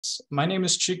My name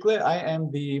is Chicle. I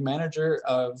am the manager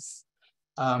of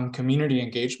community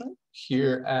engagement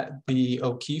here at the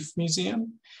O'Keeffe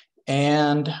Museum.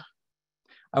 And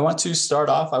I want to start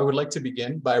off, I would like to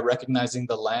begin by recognizing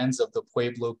the lands of the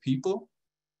Pueblo people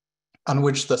on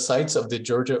which the sites of the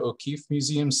Georgia O'Keeffe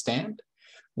Museum stand.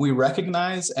 We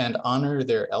recognize and honor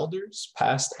their elders,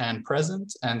 past and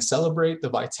present, and celebrate the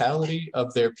vitality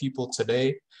of their people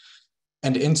today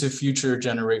and into future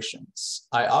generations.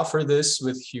 I offer this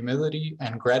with humility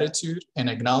and gratitude in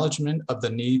acknowledgement of the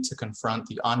need to confront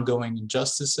the ongoing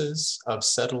injustices of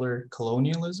settler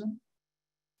colonialism.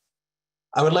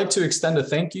 I would like to extend a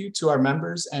thank you to our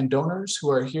members and donors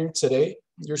who are here today.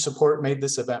 Your support made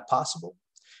this event possible.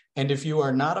 And if you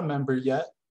are not a member yet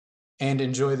and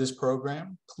enjoy this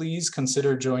program, please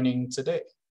consider joining today.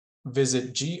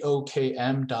 Visit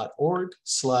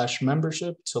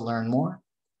gokm.org/membership to learn more.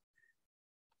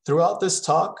 Throughout this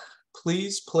talk,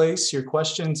 please place your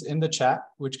questions in the chat,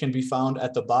 which can be found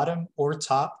at the bottom or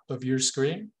top of your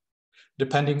screen,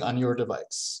 depending on your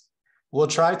device. We'll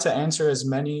try to answer as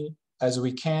many as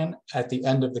we can at the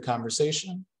end of the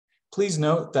conversation. Please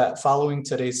note that following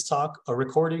today's talk, a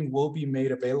recording will be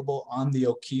made available on the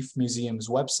O'Keeffe Museum's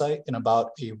website in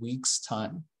about a week's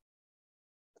time.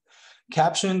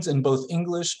 Captions in both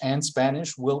English and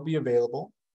Spanish will be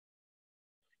available.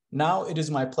 Now it is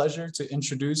my pleasure to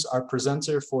introduce our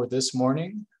presenter for this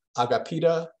morning,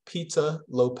 Agapita Pita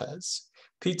Lopez.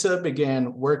 Pita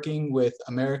began working with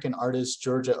American artist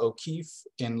Georgia O'Keeffe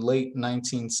in late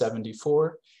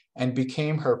 1974 and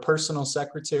became her personal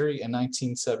secretary in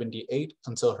 1978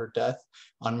 until her death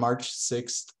on March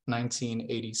 6,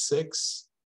 1986.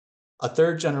 A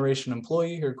third-generation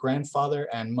employee, her grandfather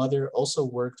and mother also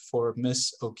worked for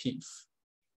Miss O'Keeffe.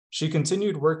 She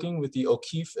continued working with the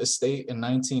O'Keeffe estate in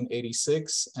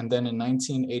 1986 and then in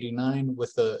 1989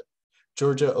 with the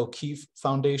Georgia O'Keeffe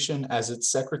Foundation as its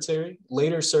secretary,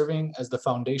 later serving as the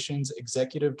foundation's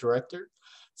executive director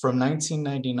from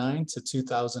 1999 to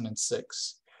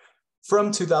 2006.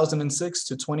 From 2006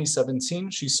 to 2017,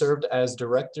 she served as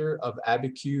director of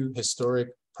Abiquiu Historic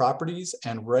Properties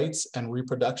and Rights and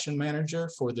Reproduction Manager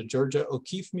for the Georgia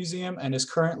O'Keeffe Museum and is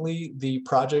currently the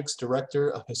project's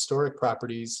Director of Historic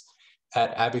Properties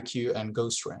at Abiquiu and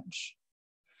Ghost Ranch.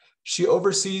 She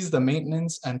oversees the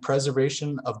maintenance and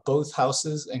preservation of both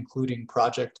houses, including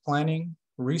project planning,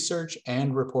 research,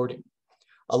 and reporting.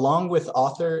 Along with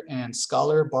author and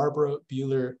scholar Barbara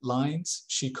Buehler-Lines,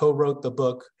 she co-wrote the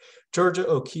book Georgia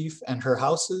O'Keeffe and Her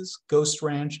Houses, Ghost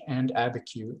Ranch, and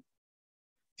Abiquiu.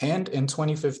 And in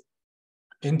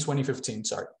 2015,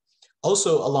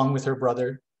 also along with her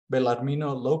brother,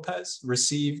 Belarmino Lopez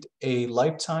received a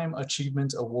Lifetime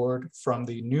Achievement Award from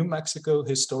the New Mexico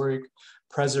Historic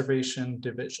Preservation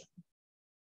Division.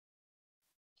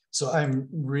 So I'm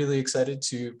really excited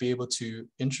to be able to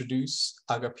introduce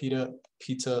Agapita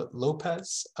Pita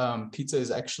Lopez. Pita is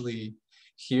actually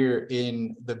here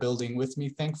in the building with me,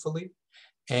 thankfully.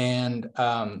 And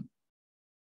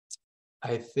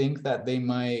I think that they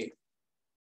might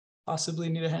possibly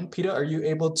need a hand. Pita, are you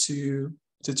able to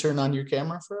turn on your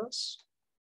camera for us?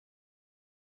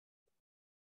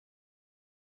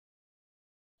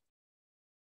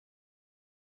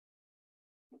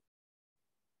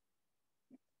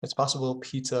 It's possible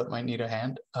Pita might need a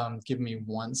hand. Give me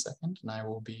 1 second and I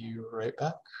will be right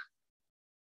back.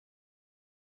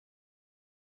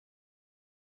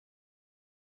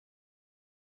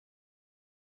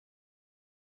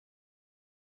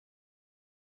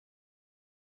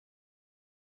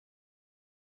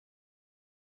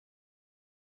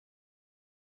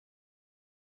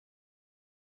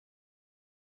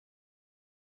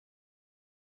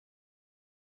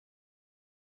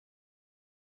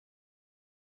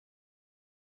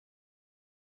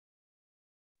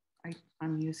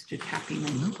 I'm used to tapping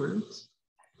No worries.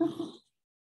 So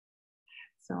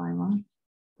I'm on.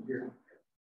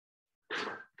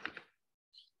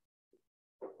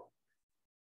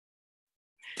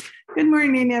 Good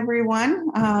morning,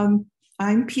 everyone.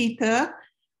 I'm Pita.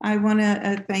 I want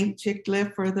to thank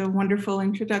Chicle for the wonderful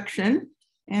introduction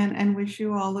and wish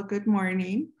you all a good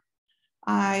morning.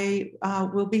 I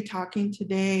will be talking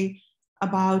today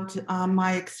about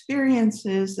my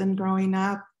experiences in growing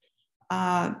up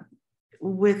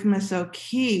with Miss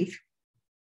O'Keeffe.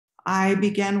 I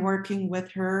began working with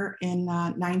her in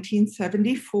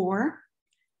 1974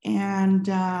 and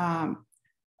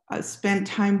spent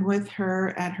time with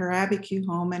her at her Abiquiu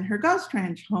home and her Ghost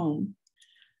Ranch home.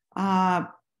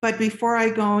 But before I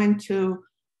go into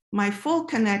my full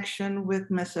connection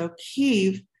with Miss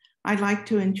O'Keeffe, I'd like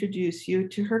to introduce you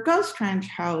to her Ghost Ranch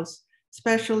house,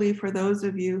 especially for those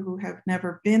of you who have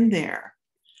never been there.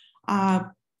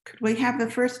 Could we have the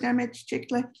first image,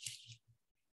 Chicle?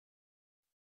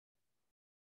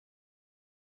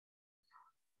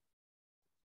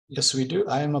 Yes, we do.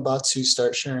 I am about to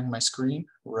start sharing my screen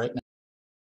right now.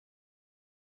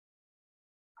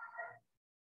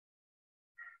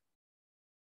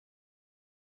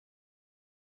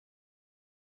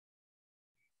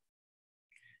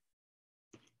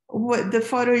 What the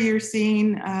photo you're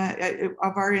seeing of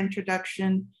our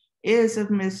introduction is of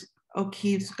Miss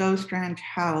O'Keefe's Ghost Ranch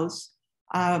house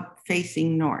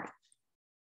facing north.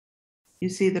 You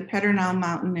see the Pedernal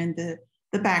Mountain in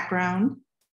the background.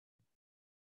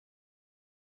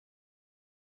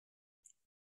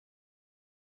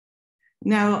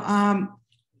 Now,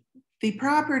 the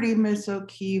property Miss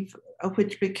O'Keefe,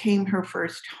 which became her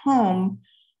first home,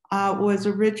 was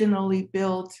originally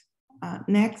built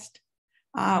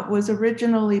was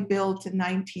originally built in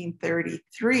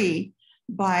 1933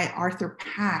 by Arthur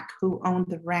Pack, who owned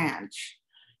the ranch.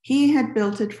 He had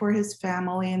built it for his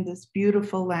family in this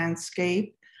beautiful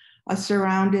landscape,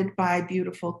 surrounded by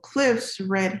beautiful cliffs,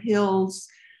 red hills.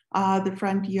 The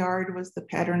front yard was the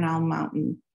Pedernal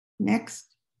Mountain.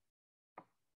 Next.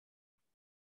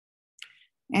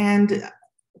 And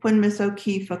when Miss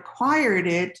O'Keefe acquired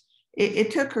it,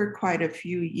 it took her quite a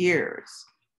few years.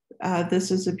 This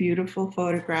is a beautiful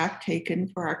photograph taken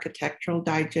for Architectural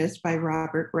Digest by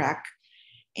Robert Reck.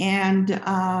 And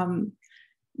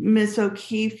Miss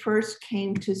O'Keefe first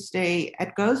came to stay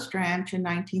at Ghost Ranch in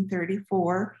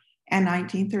 1934 and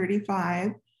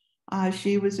 1935.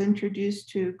 She was introduced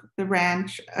to the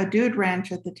ranch, a dude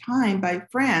ranch at the time, by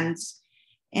friends.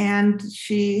 And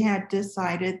she had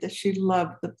decided that she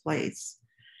loved the place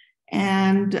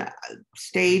and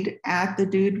stayed at the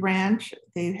Dude Ranch.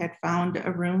 They had found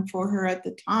a room for her at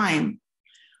the time.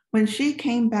 When she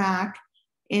came back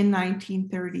in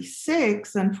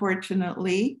 1936,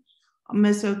 unfortunately,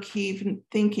 Miss O'Keefe,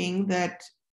 thinking that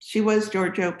she was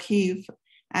George O'Keefe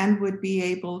and would be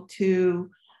able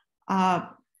to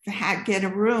get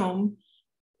a room,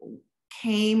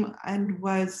 came and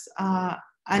was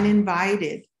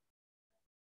uninvited.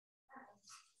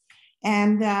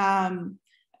 And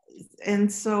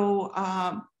so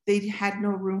they had no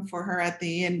room for her at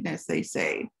the inn, as they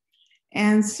say.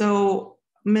 And so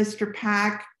Mr.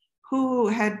 Pack, who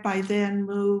had by then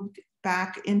moved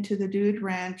back into the Dude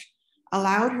Ranch,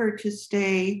 allowed her to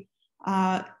stay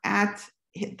at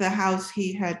the house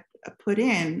he had put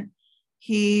in.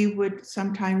 He would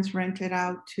sometimes rent it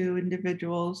out to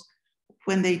individuals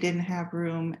when they didn't have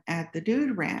room at the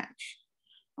Dude Ranch.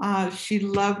 She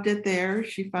loved it there.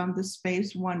 She found the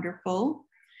space wonderful,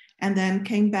 and then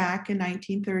came back in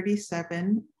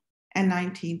 1937 and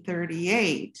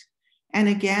 1938. And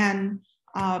again,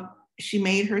 she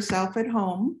made herself at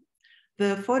home.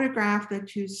 The photograph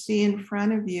that you see in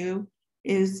front of you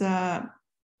is the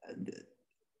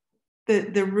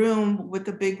room with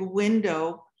the big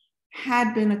window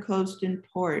had been a closed-in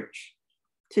porch.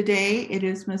 Today, it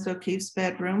is Miss O'Keefe's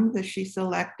bedroom that she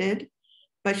selected,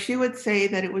 but she would say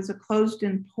that it was a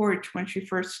closed-in porch when she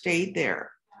first stayed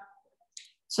there.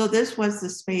 So this was the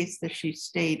space that she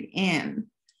stayed in.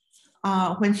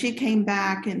 When she came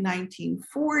back in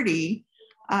 1940,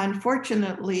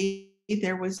 unfortunately,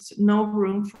 there was no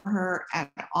room for her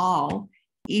at all,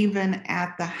 even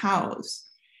at the house.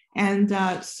 And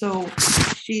so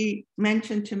she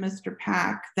mentioned to Mr.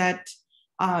 Pack that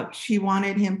she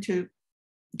wanted him to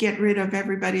get rid of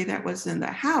everybody that was in the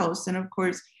house. And of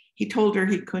course, he told her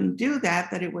he couldn't do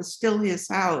that, that it was still his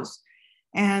house.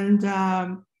 And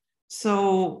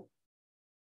so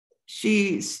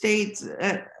she states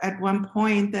at one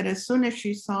point that as soon as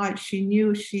she saw it, she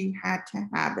knew she had to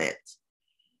have it.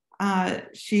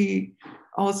 She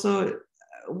also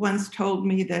once told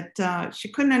me that she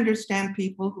couldn't understand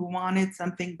people who wanted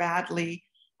something badly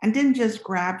and didn't just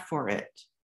grab for it.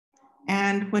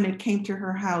 And when it came to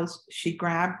her house, she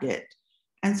grabbed it.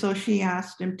 And so she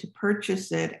asked him to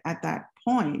purchase it at that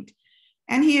point,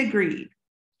 and he agreed.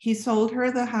 He sold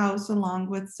her the house along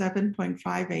with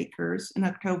 7.5 acres in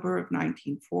October of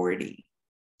 1940.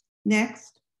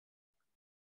 Next.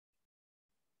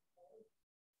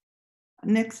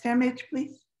 Next image,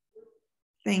 please.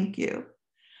 Thank you.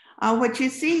 What you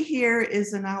see here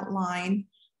is an outline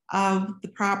of the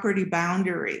property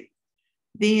boundary.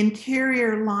 The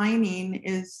interior lining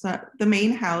is, the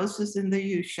main house is in the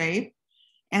U shape.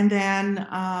 And then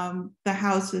the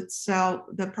house itself,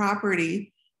 the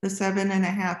property, the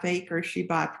 7.5 acres she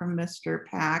bought from Mr.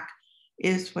 Pack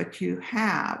is what you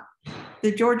have.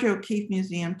 The George O'Keefe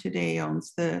Museum today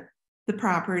owns the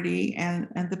property and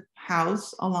the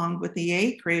house along with the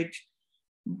acreage.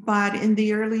 But in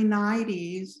the early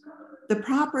 90s, the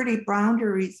property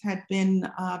boundaries had been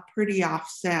pretty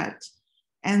offset.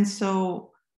 And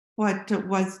so what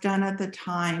was done at the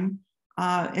time,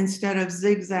 instead of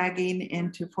zigzagging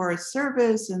into Forest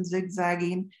Service and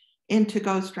zigzagging into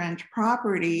Ghost Ranch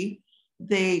property,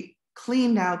 they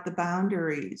cleaned out the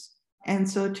boundaries. And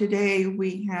so today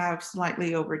we have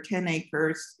slightly over 10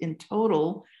 acres in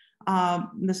total.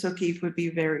 Ms. O'Keefe would be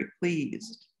very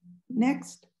pleased.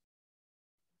 Next.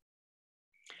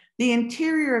 The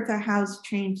interior of the house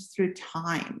changed through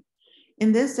time.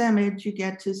 In this image, you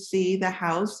get to see the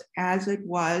house as it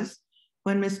was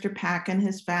when Mr. Pack and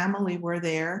his family were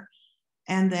there.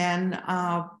 And then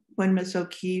when Ms.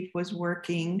 O'Keefe was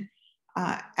working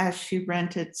as she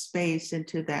rented space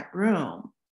into that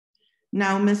room.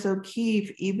 Now, Ms.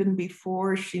 O'Keefe, even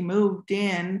before she moved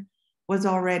in, was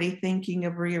already thinking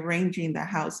of rearranging the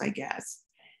house, I guess.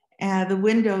 The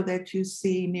window that you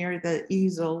see near the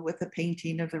easel with the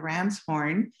painting of the ram's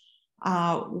horn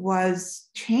was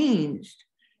changed.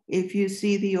 If you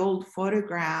see the old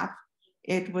photograph,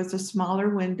 it was a smaller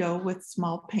window with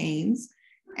small panes,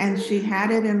 and she had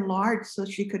it enlarged so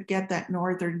she could get that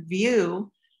northern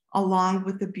view along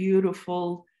with the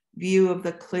beautiful view of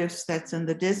the cliffs that's in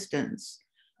the distance.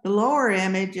 The lower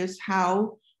image is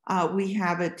how we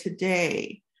have it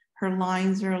today. Her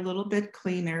lines are a little bit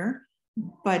cleaner,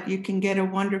 but you can get a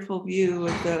wonderful view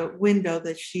of the window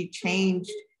that she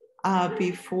changed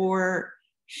before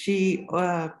she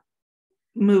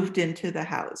moved into the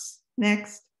house.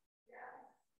 Next.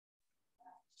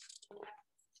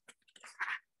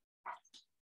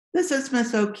 This is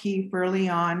Miss O'Keefe early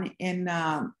on in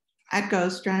at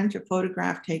Ghost Ranch, a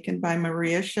photograph taken by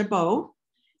Maria Chabot,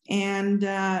 and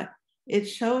it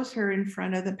shows her in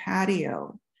front of the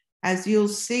patio. As you'll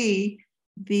see,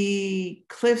 the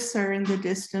cliffs are in the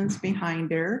distance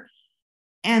behind her,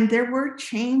 and there were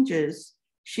changes.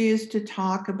 She used to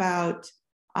talk about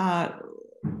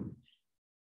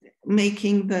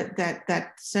making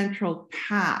that central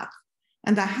path,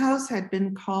 and the house had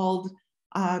been called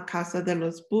Casa de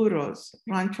los Burros,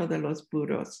 Rancho de los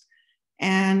Burros.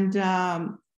 And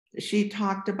she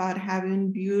talked about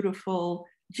having beautiful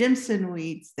Jimson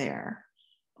weeds there.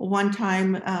 One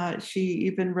time, she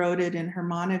even wrote it in her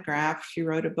monograph. She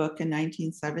wrote a book in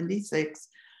 1976,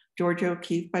 Georgia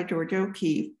O'Keefe by Georgia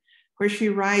O'Keefe, where she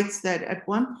writes that at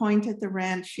one point at the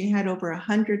ranch, she had over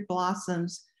 100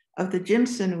 blossoms of the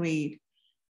Jimson weed.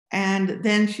 And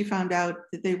then she found out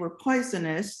that they were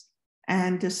poisonous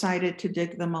and decided to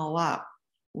dig them all up.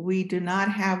 We do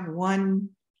not have one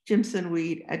Jimson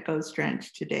weed at Ghost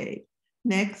Ranch today.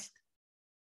 Next.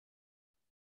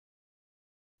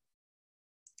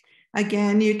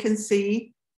 Again, you can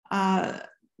see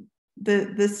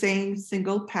the same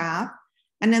single path.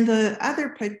 And in the other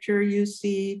picture, you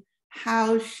see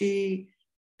how she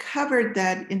covered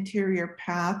that interior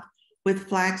path with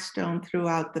flagstone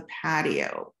throughout the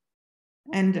patio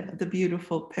and the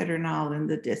beautiful Pedernal in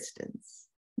the distance.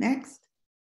 Next.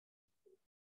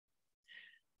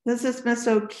 This is Miss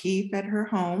O'Keefe at her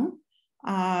home.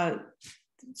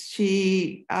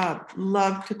 She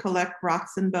loved to collect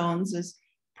rocks and bones, as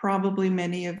probably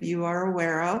many of you are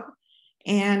aware of.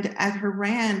 And at her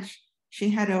ranch,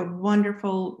 she had a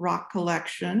wonderful rock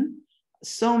collection,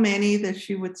 so many that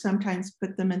she would sometimes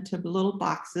put them into little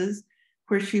boxes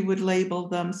where she would label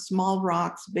them small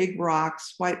rocks, big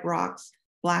rocks, white rocks,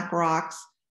 black rocks,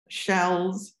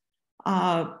 shells,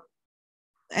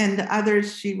 and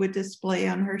others she would display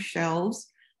on her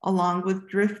shelves, along with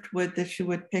driftwood that she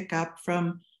would pick up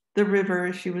from the river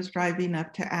as she was driving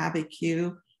up to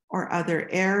Abiquiu or other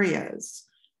areas.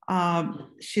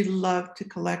 She loved to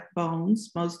collect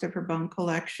bones. Most of her bone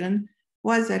collection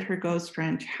was at her Ghost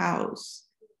Ranch house.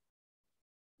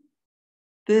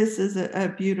 This is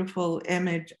a beautiful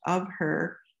image of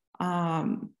her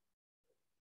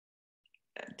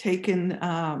taken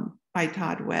by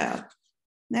Todd Webb.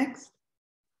 Next.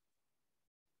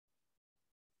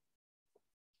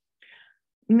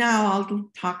 Now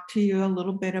I'll talk to you a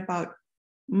little bit about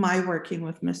my working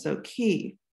with Miss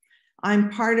O'Keefe. I'm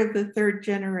part of the third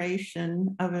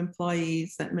generation of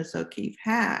employees that Miss O'Keefe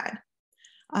had.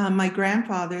 My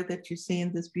grandfather that you see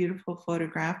in this beautiful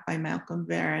photograph by Malcolm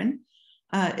Varon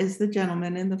is the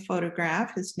gentleman in the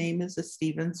photograph. His name is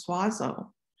Stephen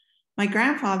Suazo. My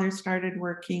grandfather started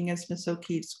working as Miss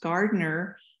O'Keefe's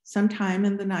gardener sometime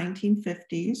in the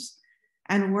 1950s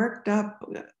and worked up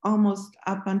almost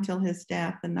up until his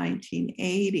death in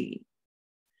 1980.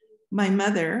 My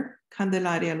mother,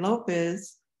 Candelaria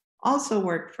Lopez, also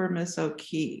worked for Miss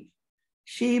O'Keefe.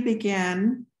 She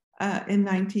began in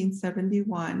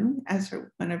 1971 as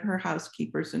one of her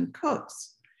housekeepers and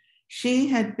cooks. She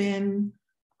had been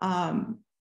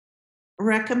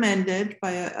recommended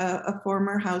by a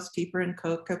former housekeeper and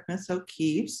cook of Miss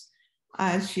O'Keefe's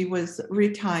as she was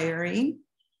retiring.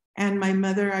 And my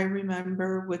mother, I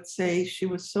remember, would say she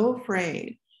was so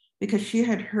afraid because she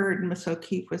had heard Miss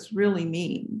O'Keefe was really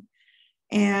mean.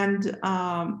 And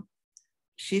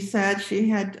she said she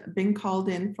had been called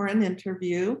in for an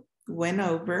interview, went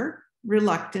over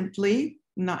reluctantly,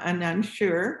 not and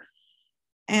unsure.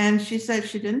 And she said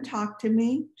she didn't talk to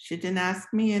me. She didn't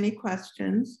ask me any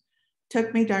questions,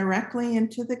 took me directly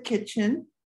into the kitchen.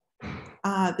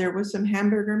 There was some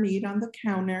hamburger meat on the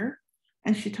counter,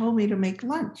 and she told me to make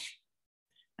lunch.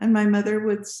 And my mother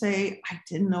would say, I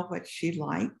didn't know what she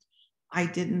liked. I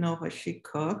didn't know what she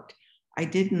cooked. I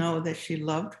didn't know that she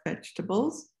loved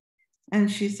vegetables. And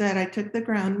she said, I took the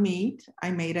ground meat,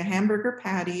 I made a hamburger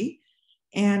patty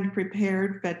and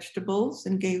prepared vegetables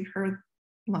and gave her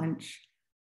lunch.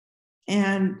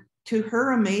 And to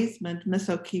her amazement, Miss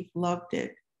O'Keefe loved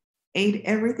it, ate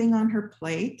everything on her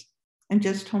plate, and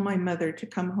just told my mother to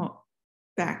come home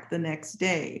back the next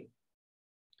day.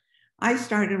 I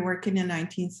started working in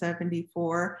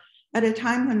 1974 at a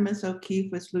time when Miss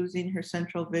O'Keefe was losing her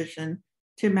central vision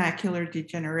to macular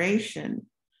degeneration.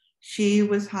 She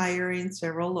was hiring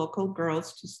several local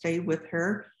girls to stay with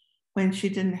her when she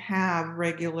didn't have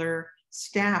regular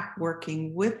staff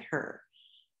working with her.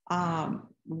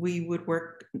 We would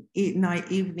work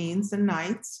evenings and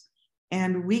nights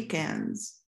and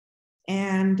weekends.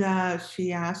 And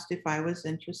she asked if I was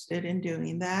interested in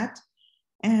doing that.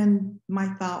 And my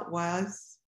thought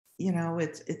was, you know,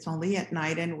 it's only at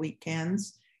night and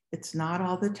weekends. It's not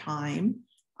all the time.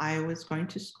 I was going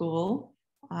to school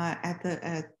at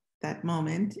that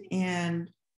moment. And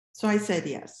so I said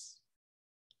yes.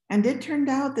 And it turned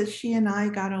out that she and I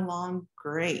got along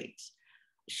great.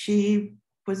 She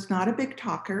was not a big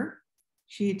talker.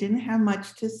 She didn't have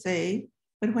much to say,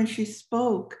 but when she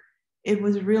spoke, it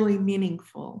was really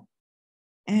meaningful.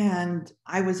 And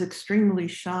I was extremely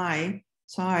shy,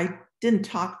 so I didn't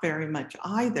talk very much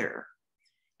either.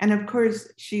 And of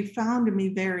course, she found me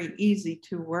very easy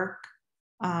to work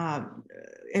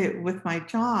with my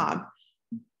job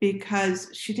because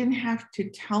she didn't have to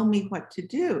tell me what to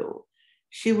do.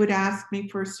 She would ask me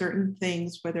for certain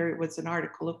things, whether it was an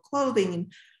article of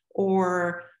clothing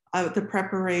or the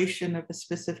preparation of a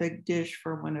specific dish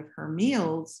for one of her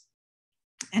meals.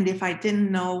 And if I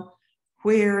didn't know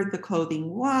where the clothing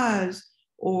was,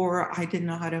 or I didn't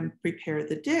know how to prepare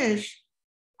the dish,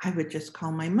 I would just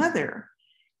call my mother.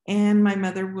 And my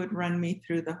mother would run me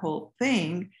through the whole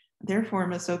thing. Therefore,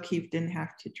 Miss O'Keefe didn't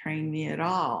have to train me at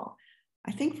all.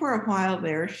 I think for a while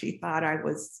there, she thought I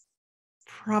was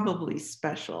probably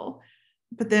special,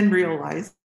 but then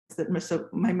realized that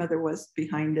my mother was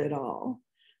behind it all.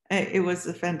 It was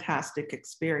a fantastic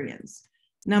experience.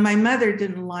 Now, my mother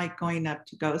didn't like going up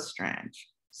to Ghost Ranch,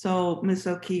 so Miss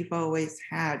O'Keefe always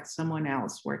had someone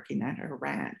else working at her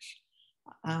ranch.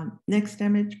 Next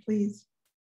image, please.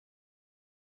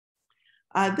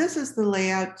 This is the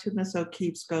layout to Miss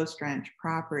O'Keefe's Ghost Ranch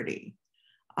property.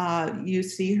 You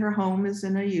see her home is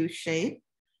in a U shape.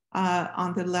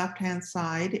 On the left-hand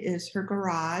side is her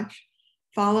garage,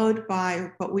 followed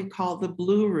by what we call the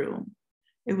Blue Room.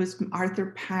 It was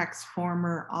Arthur Pack's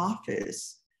former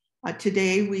office.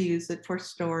 Today we use it for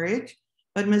storage,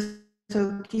 but Miss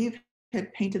O'Keefe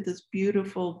had painted this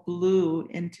beautiful blue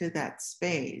into that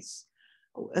space.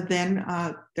 Then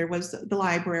there was the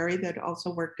library that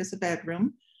also worked as a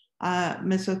bedroom,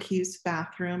 Miss O'Keefe's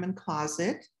bathroom and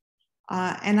closet.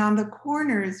 And on the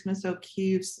corner is Miss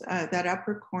O'Keefe's, that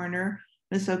upper corner,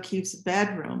 Miss O'Keefe's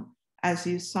bedroom, as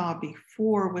you saw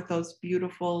before with those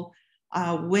beautiful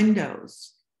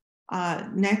windows.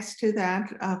 Next to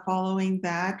that, following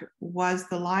that, was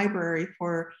the library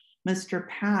for Mr.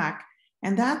 Pack.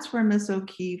 And that's where Miss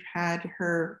O'Keefe had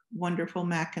her wonderful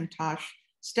Macintosh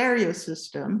stereo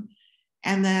system.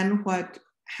 And then what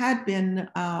had been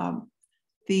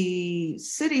the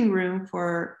sitting room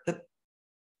for the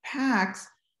Packs,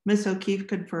 Miss O'Keefe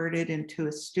converted into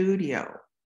a studio.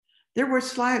 There were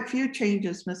few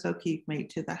changes Miss O'Keefe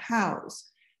made to the house.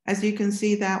 As you can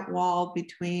see, that wall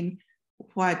between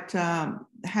what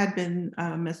had been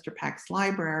Mr. Pack's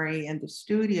library and the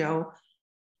studio,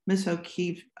 Miss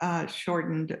O'Keefe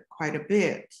shortened quite a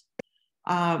bit.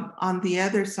 On the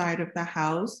other side of the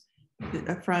house,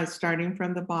 starting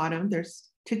from the bottom, there's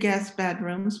 2 guest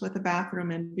bedrooms with a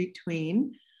bathroom in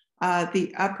between.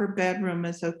 The upper bedroom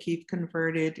Miss O'Keefe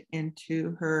converted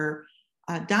into her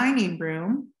dining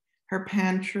room, her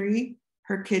pantry,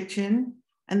 her kitchen,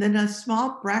 and then a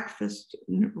small breakfast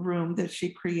room that she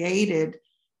created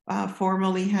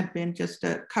formerly had been just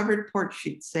a covered porch,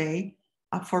 she'd say,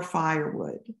 for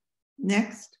firewood.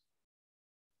 Next.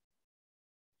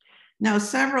 Now,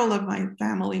 several of my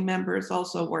family members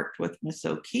also worked with Miss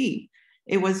O'Keefe.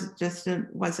 It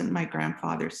wasn't my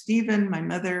grandfather, Stephen, my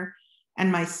mother,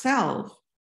 and myself.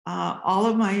 All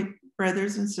of my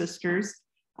brothers and sisters,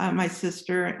 my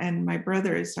sister and my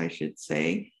brothers, I should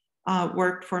say,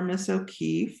 worked for Miss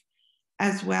O'Keefe,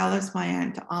 as well as my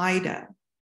Aunt Ida.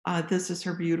 This is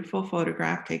her beautiful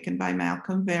photograph taken by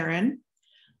Malcolm Varon.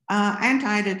 Aunt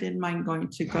Ida didn't mind going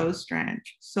to Ghost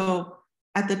Ranch. So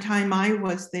at the time I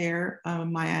was there,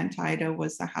 my Aunt Ida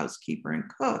was the housekeeper and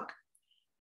cook.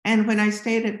 And when I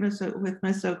stayed with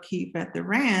Miss O'Keefe at the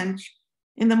ranch,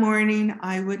 in the morning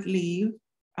I would leave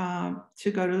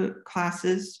to go to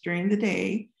classes during the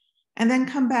day and then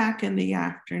come back in the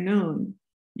afternoon.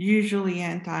 Usually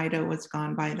Aunt Ida was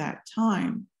gone by that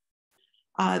time.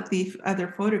 The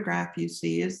other photograph you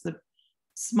see is the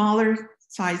smaller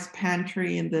size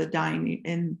pantry in the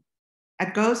dining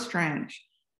at Ghost Ranch,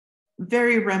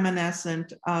 very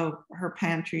reminiscent of her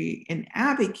pantry in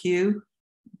Abiquiu,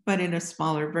 but in a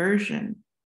smaller version.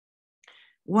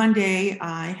 One day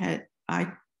I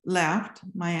left,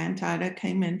 my Aunt Ida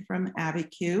came in from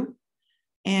Abiquiu,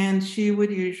 and she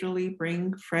would usually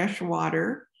bring fresh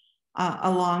water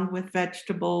along with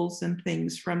vegetables and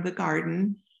things from the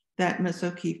garden that Miss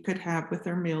O'Keefe could have with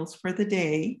her meals for the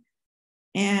day.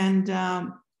 And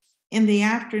in the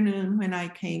afternoon when I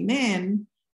came in,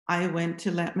 I went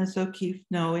to let Miss O'Keefe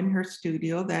know in her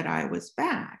studio that I was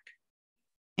back.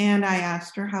 And I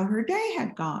asked her how her day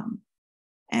had gone.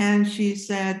 And she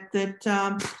said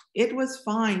that it was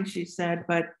fine, she said,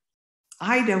 but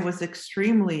Ida was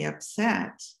extremely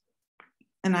upset.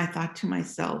 And I thought to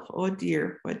myself, oh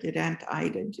dear, what did Aunt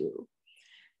Ida do?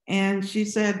 And she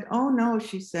said, oh no,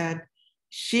 she said,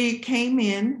 she came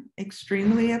in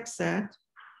extremely upset.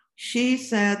 She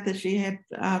said that she had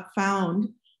found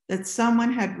that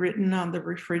someone had written on the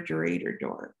refrigerator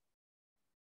door.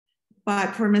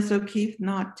 But for Miss O'Keefe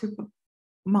not to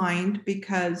mind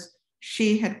because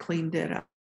she had cleaned it up.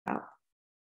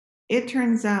 It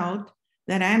turns out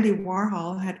that Andy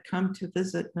Warhol had come to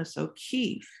visit Miss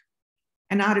O'Keefe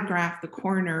and autographed the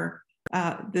corner,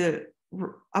 the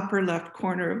upper left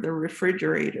corner of the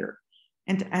refrigerator,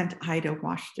 and Aunt Ida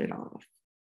washed it off.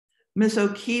 Miss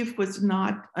O'Keefe was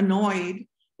not annoyed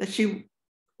that she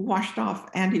washed off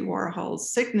Andy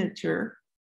Warhol's signature,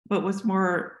 but was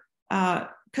more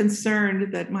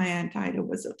concerned that my Aunt Ida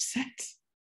was upset.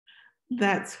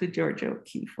 That's who Georgia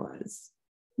O'Keefe was.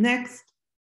 Next.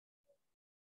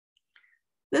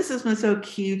 This is Miss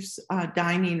O'Keefe's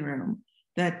dining room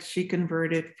that she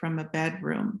converted from a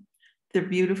bedroom. The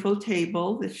beautiful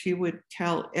table that she would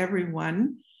tell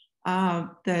everyone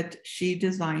that she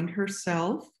designed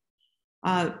herself.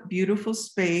 Beautiful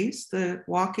space, the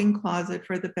walk-in closet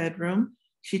for the bedroom.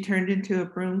 She turned into a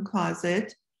broom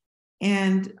closet,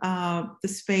 and the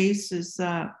space is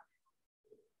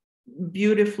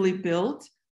beautifully built,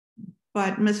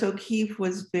 but Miss O'Keefe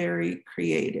was very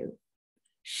creative.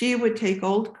 She would take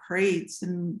old crates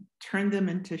and turn them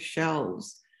into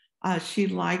shelves. She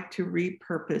liked to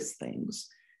repurpose things,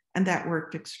 and that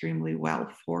worked extremely well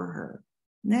for her.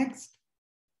 Next.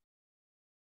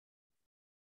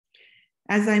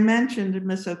 As I mentioned in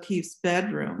Miss O'Keefe's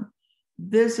bedroom,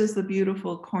 this is the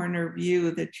beautiful corner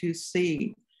view that you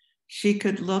see. She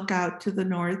could look out to the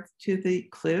north to the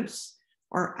cliffs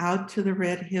or out to the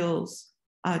red hills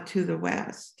to the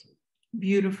west.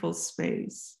 Beautiful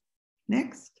space.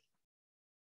 Next.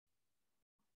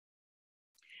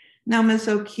 Now, Miss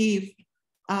O'Keefe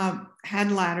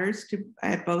had ladders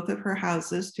at both of her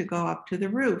houses to go up to the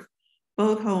roof.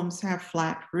 Both homes have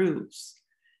flat roofs.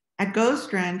 At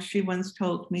Ghost Ranch, she once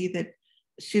told me that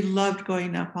she loved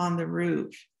going up on the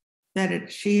roof,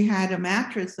 that she had a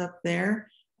mattress up there,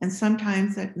 and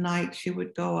sometimes at night she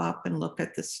would go up and look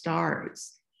at the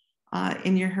stars.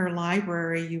 In her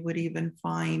library, you would even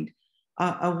find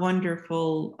a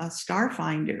wonderful star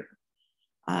finder.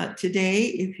 Today,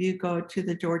 if you go to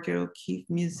the Georgia O'Keeffe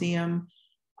Museum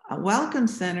Welcome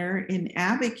Center in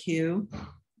Abiquiu,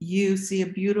 you see a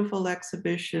beautiful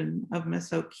exhibition of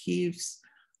Miss O'Keeffe's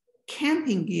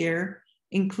camping gear,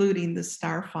 including the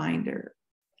star finder.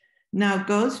 Now,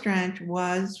 Ghost Ranch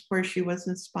was where she was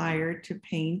inspired to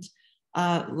paint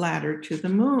Ladder to the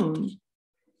Moon.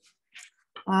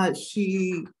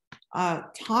 She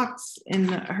talks in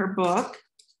her book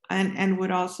and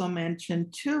would also mention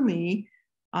to me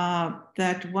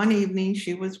that one evening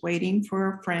she was waiting for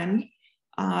a friend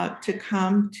to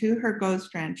come to her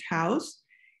Ghost Ranch house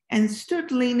and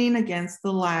stood leaning against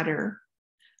the ladder.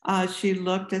 She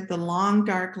looked at the long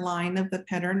dark line of the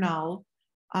Pedernal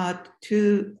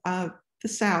to the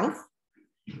south,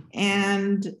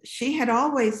 and she had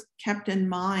always kept in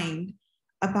mind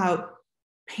about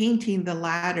painting the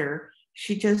ladder.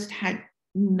 She just had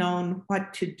known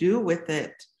what to do with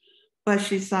it. But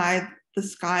she saw the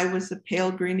sky was a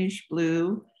pale greenish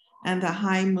blue, and the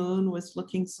high moon was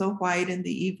looking so white in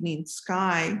the evening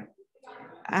sky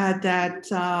that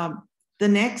the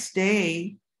next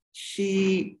day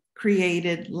she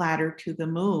created Ladder to the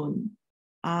Moon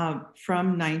in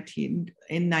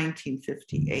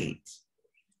 1958.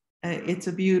 It's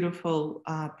a beautiful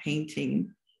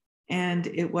painting, and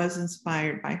it was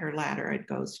inspired by her ladder at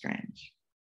Ghost Ranch.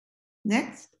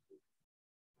 Next.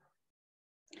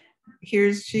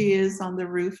 Here she is on the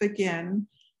roof again,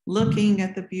 looking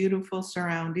at the beautiful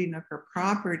surrounding of her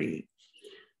property.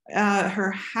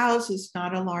 Her house is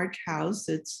not a large house.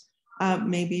 It's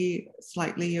maybe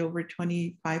slightly over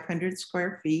 2,500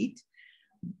 square feet,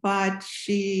 but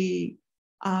she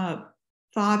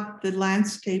thought the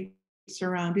landscape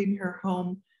surrounding her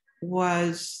home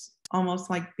was almost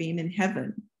like being in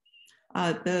heaven.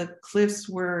 The cliffs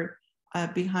were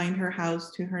behind her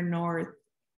house to her north,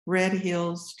 Red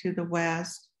Hills to the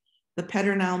west, the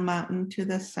Pedernal Mountain to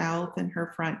the south in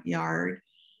her front yard,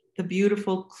 the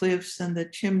beautiful cliffs and the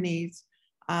chimneys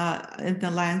in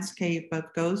the landscape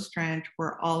of Ghost Ranch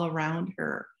were all around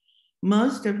her.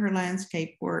 Most of her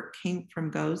landscape work came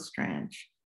from Ghost Ranch.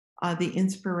 The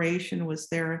inspiration was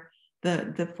there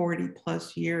the 40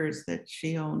 plus years that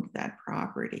she owned that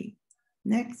property.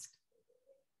 Next.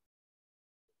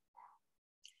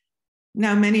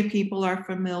 Now, many people are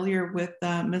familiar with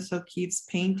Miss O'Keeffe's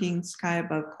painting, Sky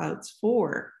Above Clouds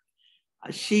 4.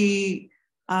 She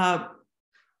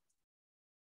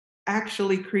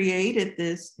actually created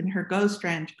this in her Ghost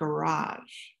Ranch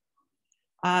garage.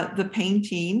 The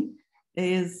painting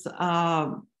is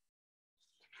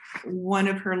one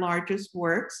of her largest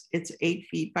works. It's 8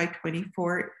 feet by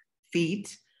 24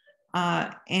 feet.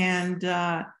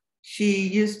 She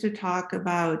used to talk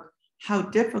about how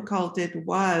difficult it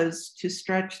was to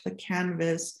stretch the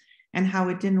canvas and how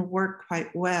it didn't work quite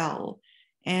well.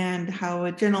 And how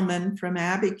a gentleman from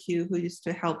Abiquiu who used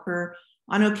to help her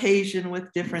on occasion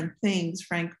with different things,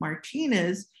 Frank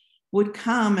Martinez, would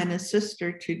come and assist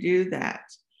her to do that.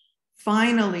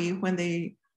 Finally, when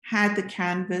they had the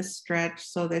canvas stretched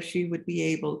so that she would be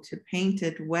able to paint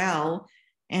it well,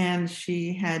 and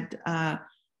she had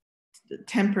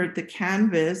tempered the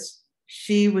canvas,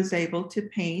 she was able to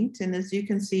paint. And as you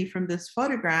can see from this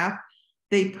photograph,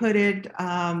 they put it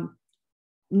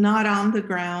not on the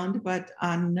ground, but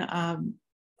on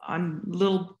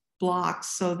little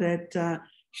blocks so that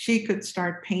she could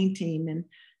start painting. And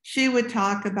she would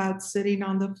talk about sitting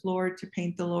on the floor to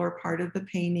paint the lower part of the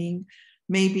painting,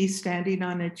 maybe standing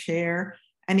on a chair,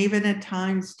 and even at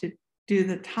times to do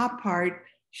the top part,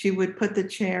 she would put the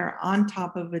chair on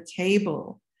top of a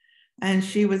table. And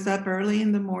she was up early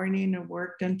in the morning and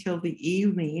worked until the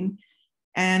evening.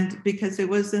 And because it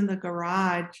was in the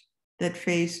garage that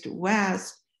faced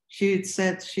west, she had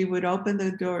said she would open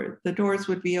the doors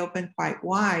would be open quite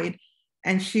wide,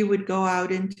 and she would go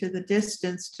out into the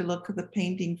distance to look at the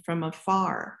painting from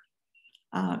afar.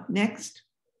 Next.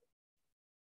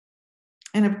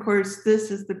 And of course,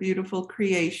 this is the beautiful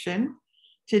creation.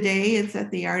 Today it's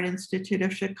at the Art Institute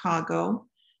of Chicago,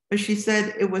 but she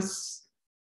said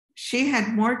she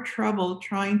had more trouble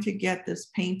trying to get this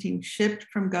painting shipped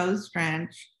from Ghost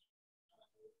Ranch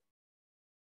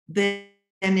than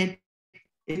it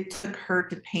took her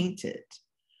to paint it.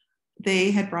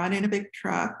 They had brought in a big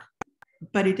truck,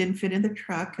 but it didn't fit in the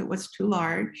truck. It was too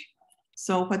large.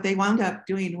 So what they wound up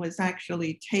doing was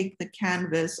actually take the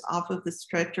canvas off of the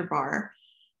stretcher bar,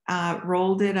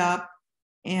 rolled it up,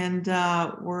 and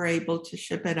were able to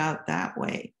ship it out that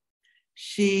way.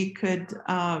 She could,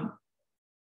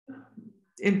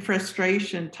 in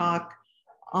frustration, talk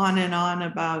on and on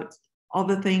about all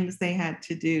the things they had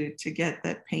to do to get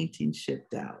that painting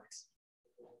shipped out.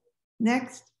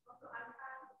 Next.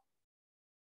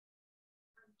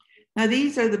 Now,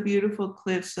 these are the beautiful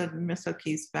cliffs of Miss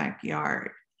O'Keeffe's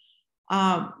backyard.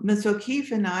 Miss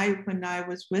O'Keeffe and I, when I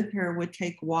was with her, would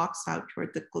take walks out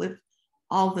toward the cliff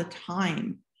all the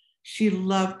time. She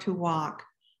loved to walk.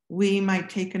 We might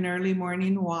take an early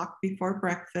morning walk before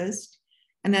breakfast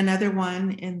and another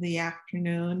one in the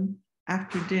afternoon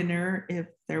after dinner if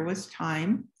there was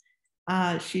time.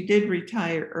 She did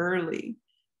retire early,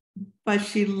 but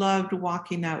she loved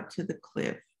walking out to the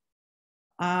cliff.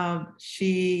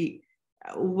 She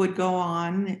would go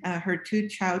on, her two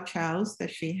chow chows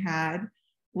that she had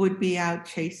would be out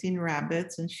chasing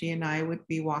rabbits, and she and I would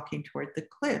be walking toward the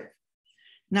cliff.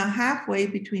 Now, halfway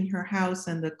between her house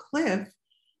and the cliff,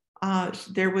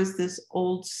 there was this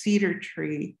old cedar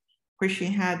tree where she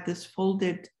had this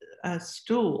folded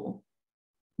stool.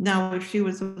 Now, if she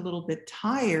was a little bit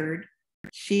tired,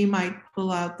 she might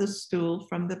pull out the stool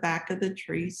from the back of the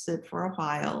tree, sit for a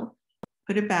while,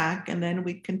 put it back, and then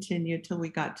we continued till we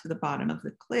got to the bottom of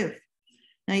the cliff.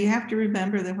 Now, you have to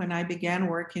remember that when I began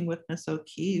working with Miss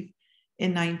O'Keefe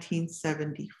in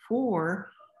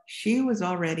 1974, she was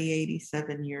already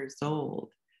 87 years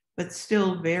old, but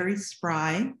still very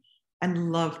spry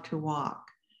and loved to walk.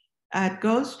 At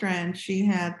Ghost Ranch, she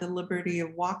had the liberty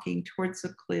of walking towards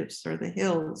the cliffs or the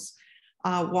hills,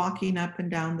 walking up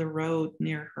and down the road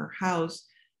near her house,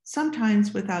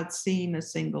 sometimes without seeing a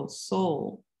single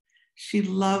soul. She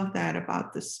loved that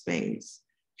about the space.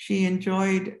 She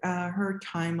enjoyed her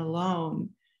time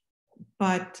alone,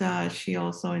 but she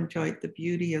also enjoyed the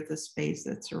beauty of the space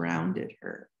that surrounded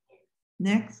her.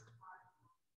 Next.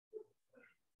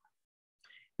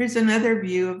 Here's another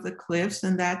view of the cliffs,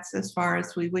 and that's as far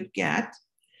as we would get.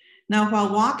 Now,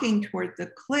 while walking toward the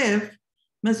cliff,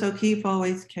 Miss O'Keefe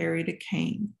always carried a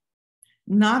cane.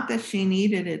 Not that she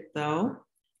needed it, though.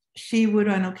 She would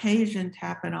on occasion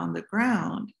tap it on the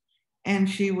ground, and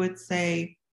she would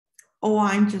say, "Oh,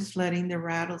 I'm just letting the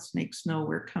rattlesnakes know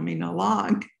we're coming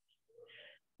along."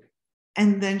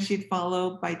 And then she'd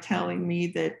follow by telling me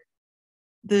that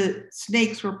the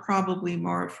snakes were probably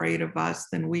more afraid of us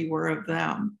than we were of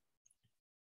them.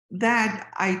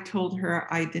 That I told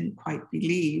her I didn't quite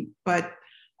believe, but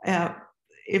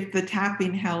if the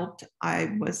tapping helped,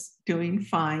 I was doing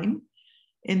fine.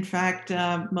 In fact,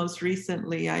 most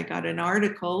recently, I got an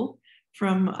article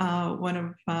from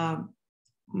one of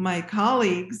my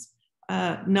colleagues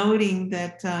noting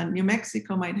that New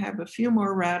Mexico might have a few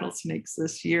more rattlesnakes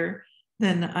this year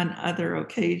than on other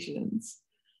occasions.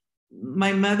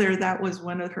 My mother, that was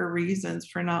one of her reasons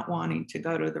for not wanting to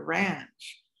go to the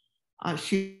ranch.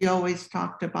 She always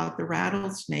talked about the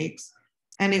rattlesnakes,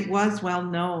 and it was well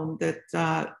known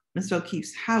that Miss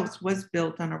O'Keefe's house was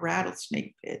built on a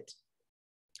rattlesnake pit.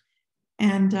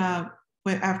 And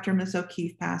after Miss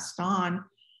O'Keefe passed on,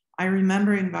 I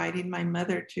remember inviting my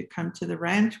mother to come to the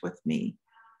ranch with me.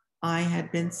 I had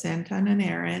been sent on an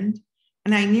errand,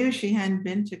 and I knew she hadn't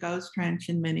been to Ghost Ranch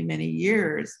in many, many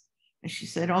years. And she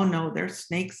said, "Oh no, there's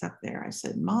snakes up there." I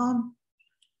said, "Mom,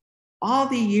 all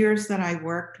the years that I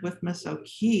worked with Miss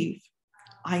O'Keefe,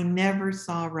 I never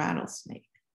saw a rattlesnake."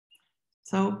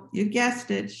 So you guessed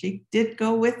it, she did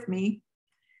go with me.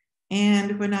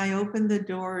 And when I opened the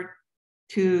door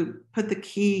to put the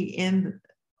key in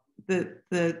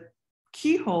the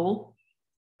keyhole,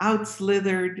 out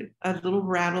slithered a little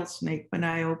rattlesnake when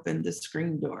I opened the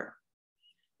screen door.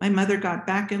 My mother got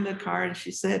back in the car and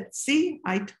she said, "See,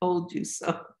 I told you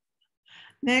so."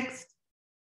 Next.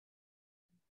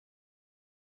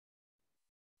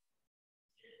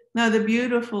 Now, the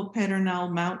beautiful Pedernal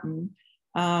Mountain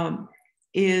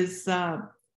is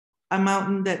a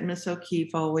mountain that Miss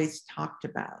O'Keefe always talked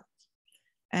about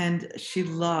and she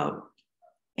loved.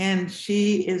 And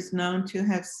she is known to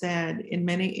have said in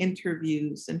many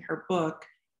interviews in her book,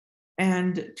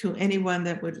 and to anyone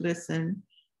that would listen,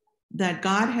 that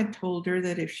God had told her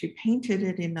that if she painted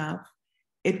it enough,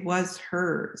 it was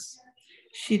hers.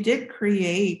 She did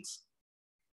create,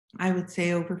 I would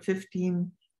say, over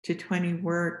 15 to 20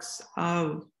 works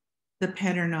of the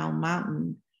Pedernal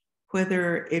Mountain,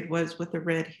 whether it was with the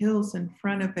red hills in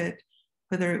front of it,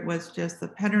 whether it was just the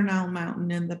Pedernal Mountain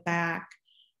in the back.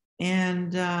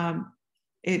 And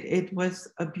it was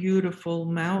a beautiful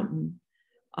mountain.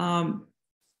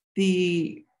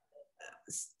 The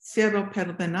Cerro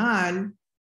Pedernal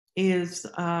is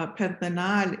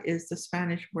the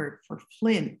Spanish word for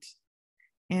flint.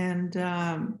 And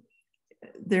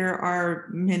there are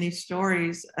many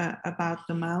stories about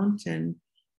the mountain,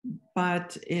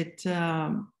 but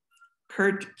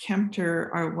Kurt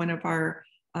Kempter, one of our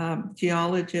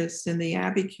geologists in the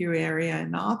Abiquiu area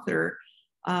and author,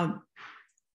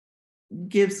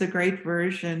 gives a great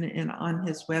version on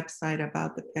his website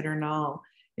about the Pedernal,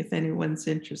 if anyone's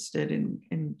interested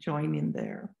in joining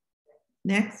there.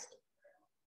 Next.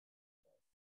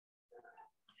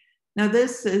 Now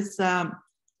this is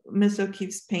Miss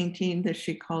O'Keefe's painting that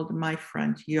she called My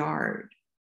Front Yard.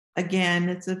 Again,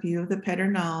 it's a view of the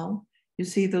Pedernal. You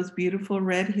see those beautiful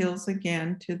red hills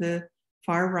again to the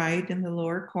far right in the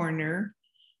lower corner.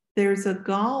 There's a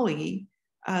gully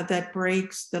that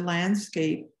breaks the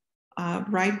landscape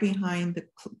right behind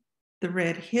the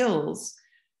red hills.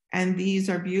 And these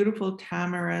are beautiful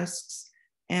tamarisks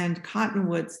and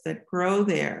cottonwoods that grow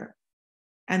there.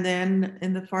 And then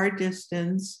in the far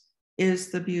distance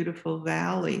is the beautiful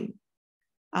valley.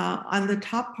 On the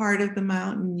top part of the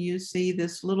mountain, you see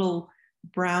this little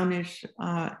brownish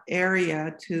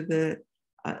area to the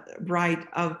right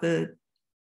of the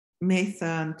mesa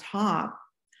on top.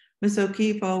 Miss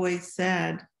O'Keefe always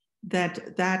said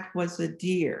that that was a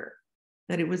deer,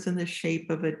 that it was in the shape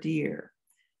of a deer.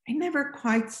 I never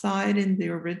quite saw it in the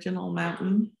original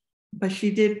mountain, but she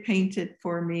did paint it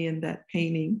for me in that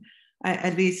painting.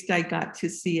 At least I got to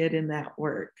see it in that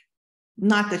work.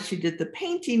 Not that she did the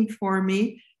painting for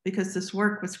me, because this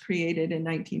work was created in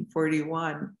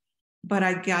 1941, but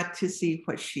I got to see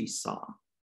what she saw.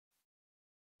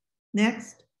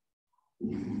 Next.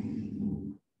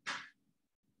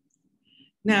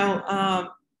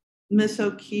 Now, Miss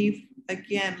O'Keefe,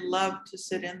 again, loved to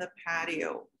sit in the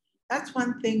patio. That's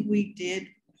one thing we did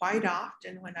quite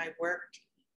often when I worked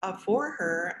for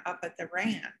her up at the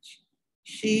ranch.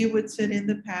 She would sit in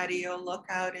the patio, look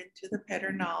out into the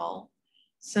Pedernal.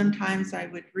 Sometimes I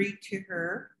would read to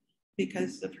her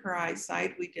because of her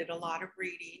eyesight. We did a lot of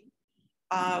reading.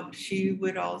 She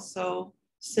would also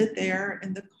sit there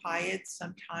in the quiet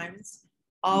sometimes.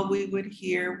 All we would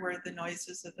hear were the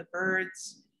noises of the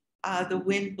birds, the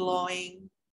wind blowing,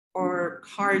 or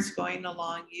cars going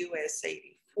along US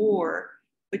 84,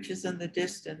 which is in the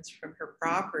distance from her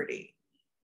property.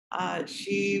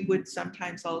 She would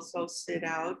sometimes also sit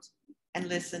out and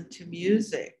listen to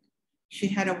music. She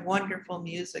had a wonderful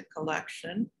music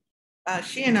collection.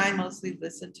 She and I mostly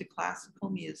listened to classical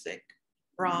music,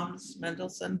 Brahms,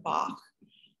 Mendelssohn, Bach,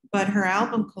 but her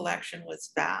album collection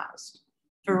was vast.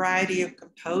 Variety of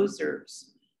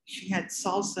composers. She had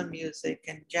salsa music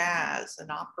and jazz and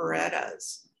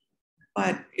operettas,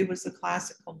 but it was the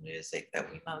classical music that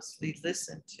we mostly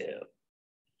listened to.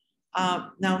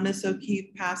 Now, Miss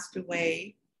O'Keefe passed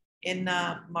away in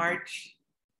March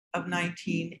of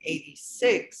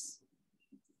 1986.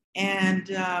 And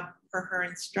for her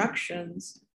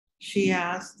instructions, she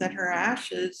asked that her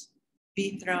ashes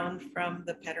be thrown from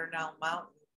the Pedernal Mountain.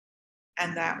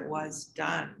 And that was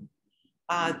done.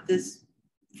 This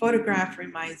photograph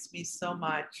reminds me so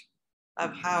much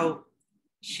of how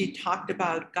she talked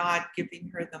about God giving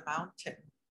her the mountain.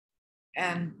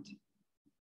 And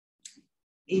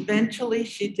eventually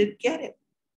she did get it.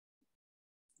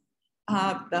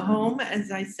 The home,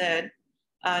 as I said,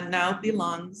 now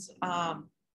belongs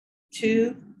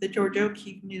to the Georgia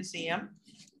O'Keeffe Museum.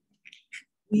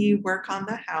 We work on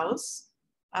the house.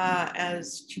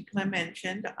 As Chicla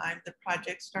mentioned, I'm the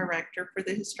projects director for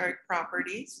the historic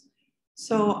properties.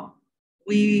 So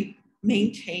we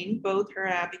maintain both her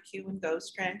Abiquiu and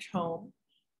Ghost Ranch home.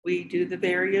 We do the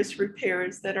various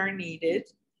repairs that are needed.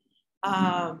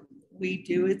 We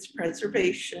do its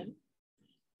preservation.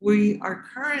 We are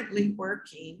currently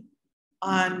working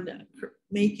on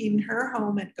making her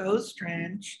home at Ghost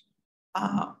Ranch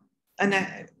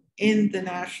in the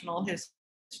National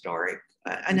Historic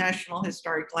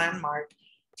Landmark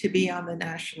to be on the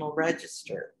National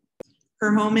Register.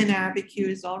 Her home in Abiquiu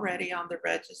is already on the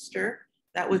register.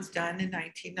 That was done in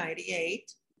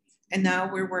 1998. And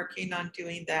now we're working on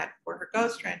doing that for her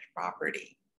Ghost Ranch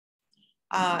property.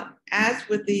 As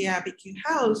with the Abiquiu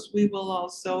house, we will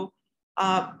also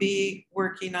be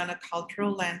working on a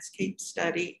cultural landscape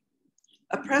study,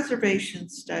 a preservation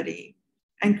study,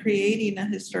 and creating a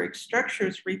historic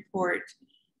structures report,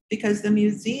 because the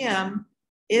museum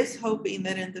is hoping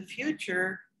that in the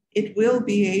future, it will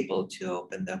be able to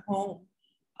open the home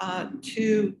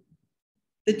to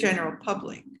the general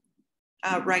public.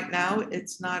 Right now,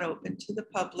 it's not open to the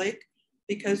public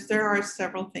because there are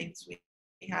several things we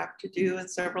have to do and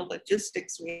several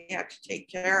logistics we have to take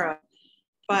care of.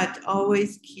 But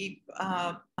always keep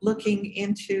looking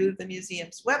into the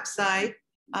museum's website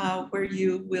where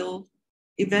you will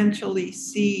eventually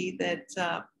see that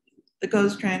the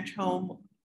Ghost Ranch home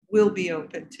will be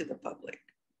open to the public.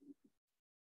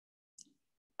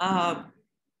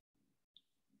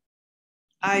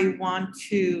 I want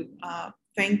to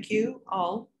thank you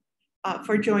all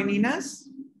for joining us.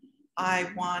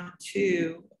 I want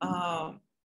to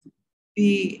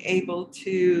be able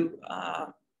to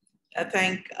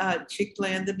thank Chicla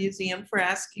and the museum for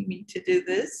asking me to do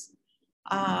this.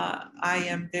 I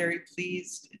am very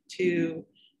pleased to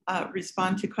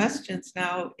respond to questions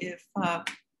now if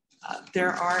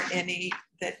there are any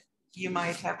that you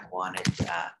might have wanted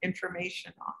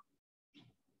information on.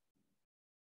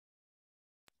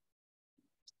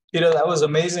 Pita, that was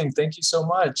amazing. Thank you so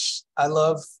much. I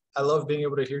love being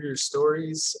able to hear your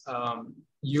stories.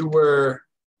 You were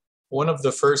one of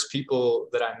the first people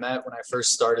that I met when I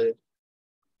first started.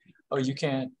 Oh, you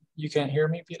can't hear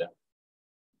me, Pita?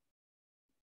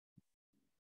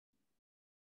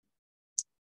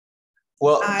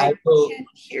 Well, I can't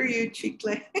hear you,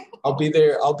 Chicla. I'll be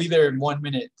there in 1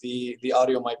 minute. The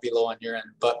audio might be low on your end,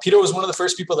 but Pita was one of the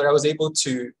first people that I was able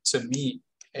to meet,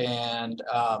 and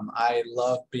I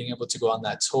love being able to go on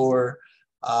that tour.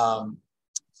 um,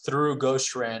 through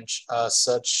Ghost Ranch,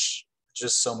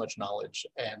 just so much knowledge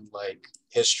and like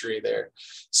history there.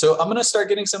 So I'm gonna start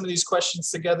getting some of these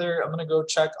questions together. I'm gonna go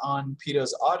check on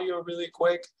Pita's audio really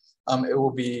quick. It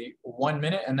will be 1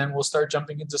 minute and then we'll start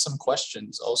jumping into some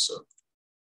questions also.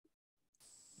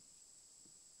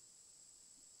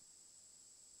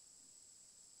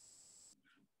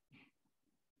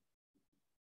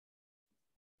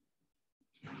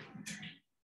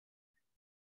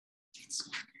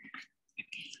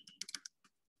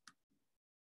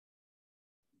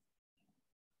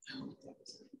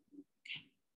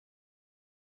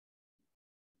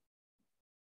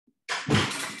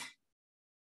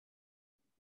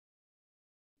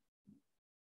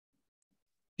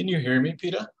 Can you hear me,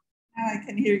 Pita? I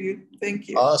can hear you. Thank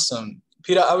you. Awesome.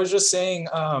 Pita, I was just saying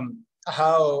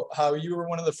how you were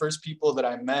one of the first people that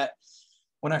I met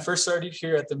when I first started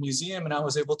here at the museum, and I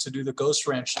was able to do the Ghost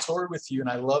Ranch tour with you, and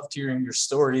I loved hearing your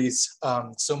stories,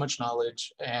 so much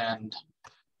knowledge, and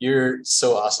you're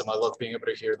so awesome. I love being able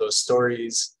to hear those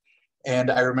stories.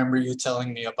 And I remember you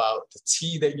telling me about the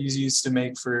tea that you used to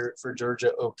make for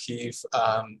Georgia O'Keeffe.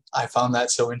 I found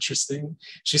that so interesting.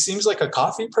 She seems like a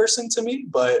coffee person to me,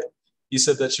 but you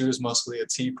said that she was mostly a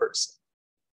tea person.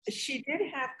 She did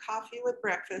have coffee with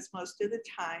breakfast most of the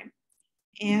time.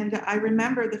 And I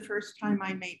remember the first time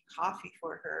I made coffee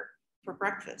for her for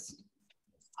breakfast.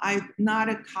 I'm not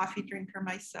a coffee drinker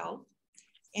myself.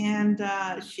 And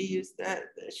she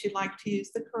liked to use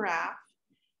the carafe.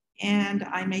 And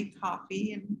I made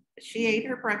coffee and she ate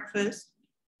her breakfast.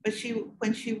 But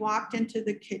when she walked into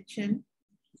the kitchen,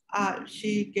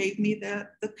 she gave me the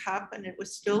cup and it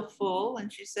was still full.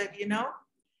 And she said, you know,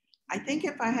 I think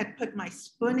if I had put my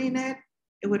spoon in it,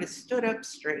 it would have stood up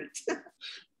straight.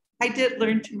 I did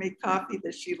learn to make coffee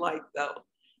that she liked though,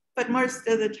 but most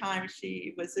of the time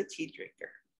she was a tea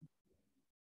drinker.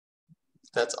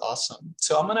 That's awesome.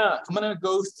 So I'm gonna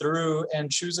go through and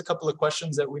choose a couple of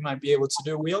questions that we might be able to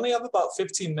do. We only have about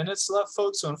 15 minutes left,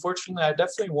 folks. So unfortunately,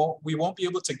 we won't be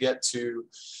able to get to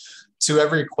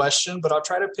every question, but I'll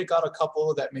try to pick out a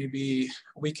couple that maybe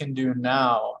we can do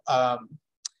now.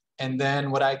 And then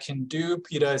what I can do,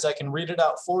 Pita, is I can read it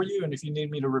out for you. And if you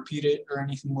need me to repeat it or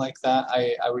anything like that,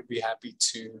 I would be happy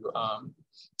to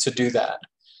do that.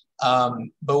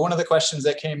 But one of the questions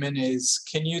that came in is,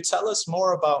 can you tell us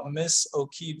more about Miss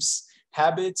O'Keeffe's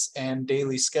habits and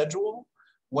daily schedule?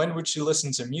 When would she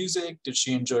listen to music? Did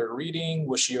she enjoy reading?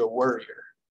 Was she a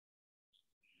worrier?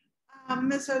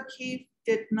 Miss O'Keeffe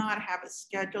did not have a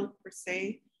schedule per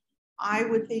se. I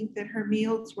would think that her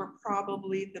meals were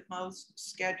probably the most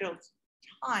scheduled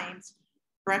times.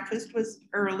 Breakfast was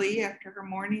early after her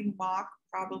morning walk,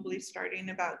 probably starting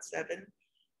about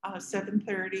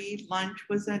 7:30. Lunch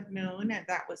was at noon, and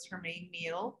that was her main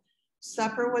meal.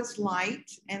 Supper was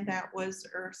light, and that was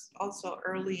also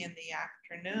early in the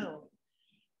afternoon.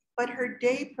 But her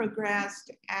day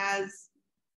progressed as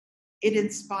it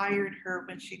inspired her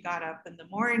when she got up in the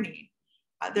morning.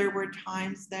 There were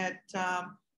times that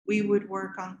we would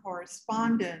work on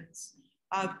correspondence.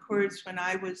 Of course, when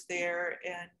I was there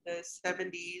in the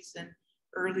 70s and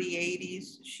early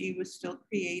 80s, she was still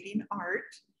creating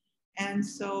art. And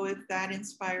so if that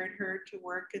inspired her to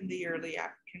work in the early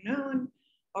afternoon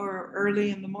or early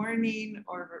in the morning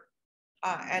or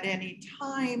at any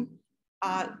time,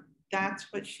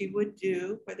 that's what she would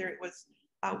do, whether it was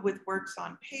with works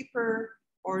on paper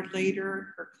or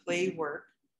later her clay work.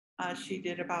 She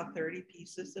did about 30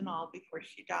 pieces in all before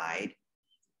she died.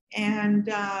 And,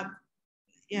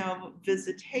 you know,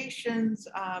 visitations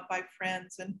by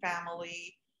friends and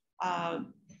family,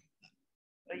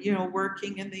 you know,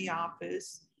 working in the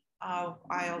office.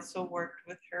 I also worked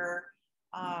with her.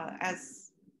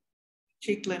 As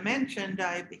Chikle mentioned,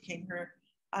 I became her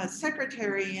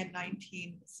secretary in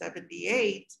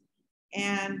 1978.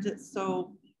 And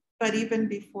so, but even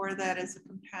before that, as a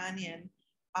companion,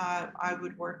 I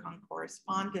would work on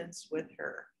correspondence with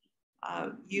her.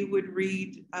 You would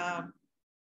read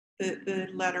the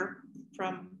letter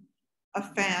from a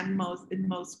fan in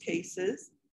most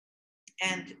cases,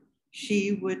 and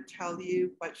she would tell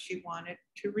you what she wanted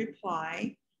to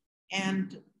reply,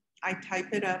 and I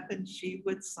type it up and she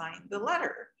would sign the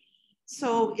letter.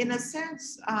 So in a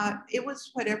sense, it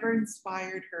was whatever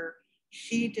inspired her.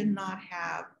 She did not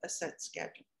have a set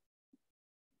schedule.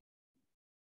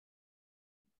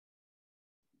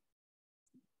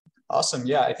 Awesome.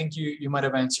 Yeah, I think you might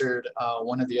have answered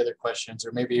one of the other questions,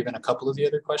 or maybe even a couple of the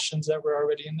other questions that were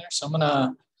already in there. So I'm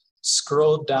gonna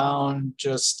scroll down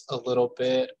just a little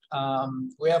bit.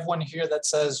 We have one here that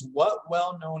says, what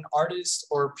well-known artists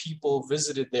or people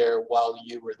visited there while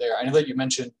you were there? I know that you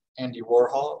mentioned Andy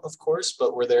Warhol, of course,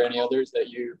 but were there any others that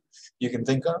you can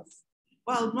think of?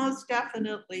 Well, most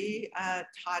definitely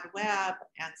Todd Webb,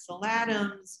 Ansel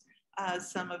Adams,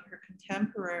 some of her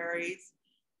contemporaries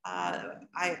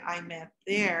I met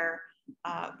there.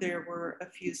 There were a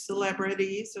few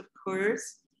celebrities, of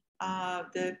course,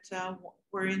 that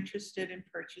were interested in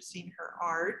purchasing her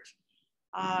art.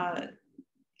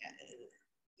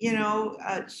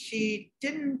 She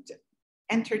didn't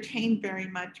entertain very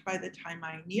much by the time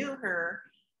I knew her,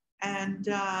 and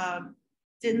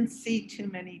didn't see too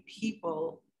many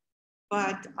people.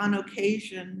 But on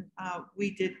occasion,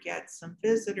 we did get some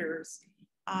visitors.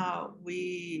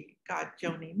 We got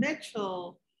Joni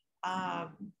Mitchell,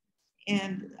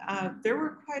 and there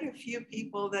were quite a few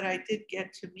people that I did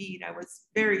get to meet. I was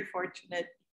very fortunate,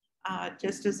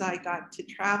 just as I got to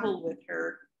travel with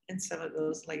her in some of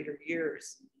those later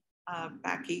years,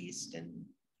 back east and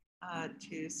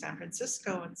to San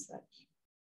Francisco and such.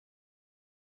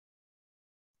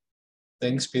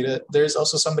 Thanks, Pita. There's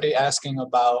also somebody asking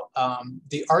about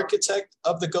the architect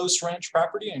of the Ghost Ranch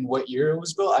property and what year it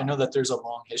was built. I know that there's a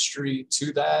long history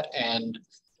to that, and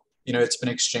it's been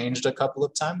exchanged a couple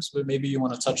of times, but maybe you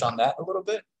want to touch on that a little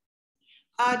bit?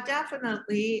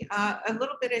 Definitely. A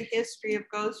little bit of history of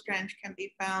Ghost Ranch can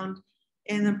be found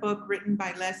in a book written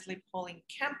by Leslie Poling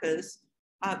Kempis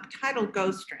titled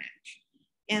Ghost Ranch.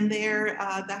 And there,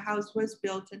 the house was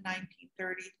built in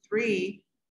 1933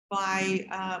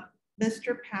 by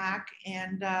Mr. Pack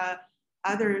and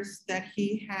others that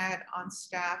he had on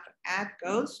staff at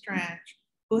Ghost Ranch,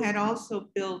 who had also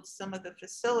built some of the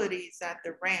facilities at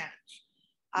the ranch.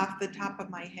 Off the top of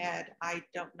my head, I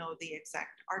don't know the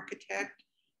exact architect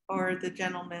or the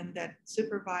gentleman that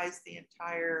supervised the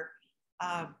entire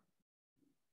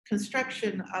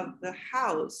construction of the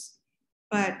house.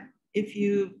 But if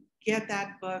you get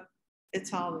that book,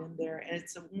 it's all in there, and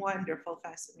it's a wonderful,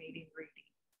 fascinating reading.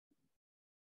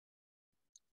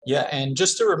 Yeah, and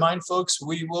just to remind folks,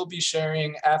 we will be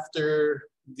sharing after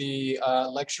the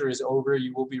lecture is over.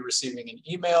 You will be receiving an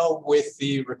email with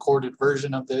the recorded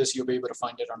version of this. You'll be able to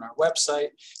find it on our website,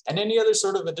 and any other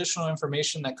sort of additional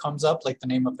information that comes up, like the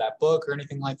name of that book or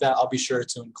anything like that, I'll be sure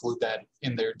to include that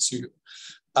in there too.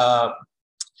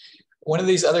 One of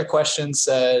these other questions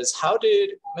says, how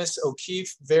did Miss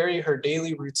O'Keefe vary her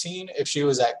daily routine if she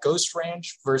was at Ghost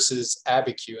Ranch versus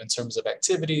Abiquiu in terms of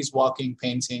activities, walking,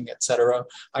 painting, etc.?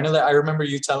 I know that I remember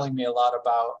you telling me a lot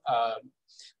about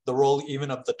the role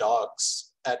even of the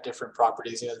dogs at different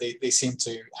properties. They seem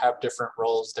to have different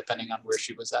roles depending on where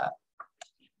she was at.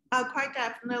 Quite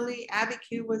definitely.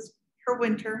 Abiquiu was her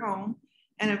winter home.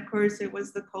 And of course, it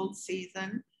was the cold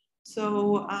season.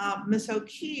 So Miss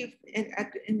O'Keefe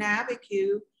in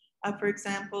Abiquiu, for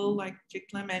example, like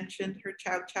Jikla mentioned, her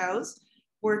chow chows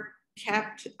were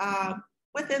kept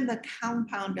within the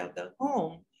compound of the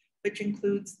home, which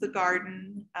includes the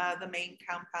garden, the main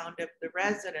compound of the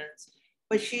residence.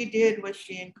 What she did was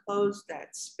she enclosed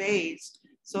that space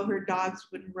so her dogs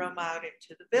wouldn't roam out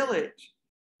into the village.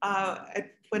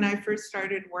 When I first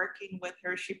started working with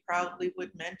her, she probably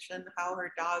would mention how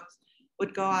her dogs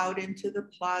would go out into the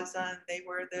plaza and they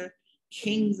were the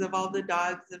kings of all the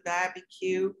dogs of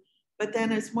Abiquiu. But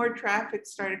then as more traffic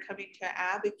started coming to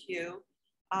Abiquiu,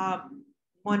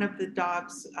 one of the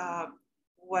dogs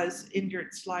was injured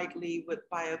slightly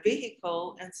by a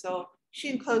vehicle. And so she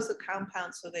enclosed the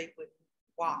compound so they would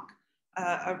walk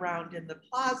around in the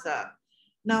plaza.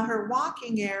 Now her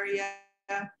walking area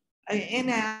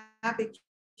in Abiquiu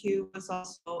was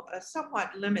also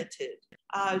somewhat limited.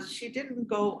 She didn't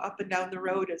go up and down the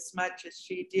road as much as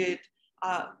she did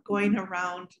going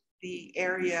around the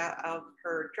area of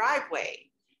her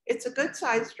driveway. It's a good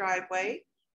sized driveway,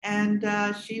 and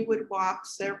she would walk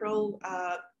several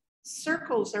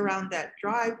circles around that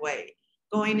driveway,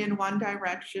 going in one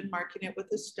direction, marking it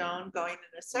with a stone, going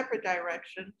in a separate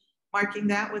direction, marking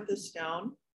that with a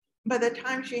stone. By the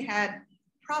time she had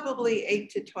probably 8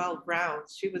 to 12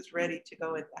 rounds, she was ready to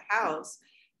go in the house.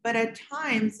 But at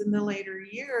times in the later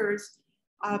years,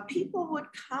 people would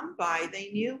come by. They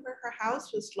knew where her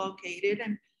house was located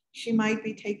and she might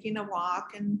be taking a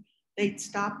walk, and they'd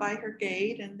stop by her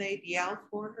gate and they'd yell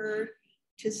for her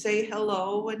to say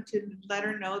hello and to let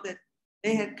her know that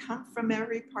they had come from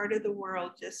every part of the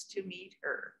world just to meet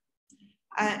her.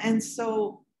 And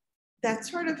so that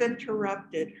sort of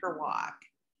interrupted her walk.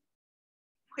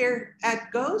 Where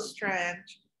at Ghost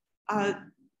Ranch,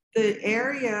 the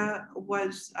area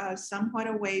was somewhat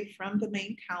away from the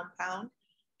main compound,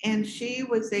 and she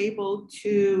was able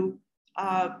to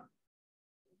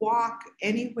walk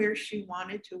anywhere she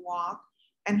wanted to walk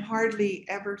and hardly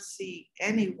ever see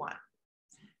anyone.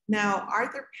 Now,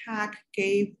 Arthur Pack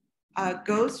gave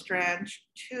Ghost Ranch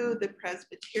to the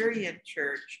Presbyterian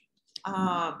Church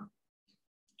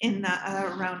in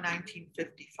around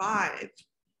 1955.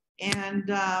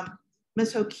 And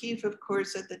Miss O'Keefe, of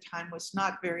course, at the time was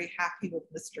not very happy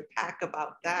with Mr. Pack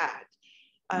about that.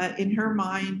 In her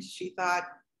mind, she thought,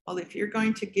 well, if you're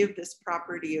going to give this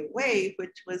property away,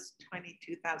 which was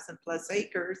 22,000 plus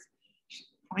acres,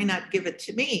 why not give it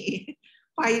to me?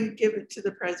 Why give it to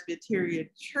the Presbyterian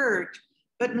Church?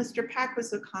 But Mr. Pack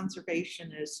was a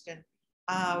conservationist, and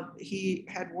he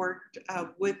had worked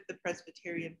with the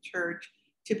Presbyterian Church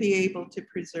to be able to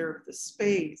preserve the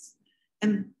space.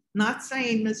 And not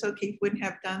saying Miss O'Keefe wouldn't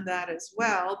have done that as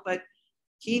well, but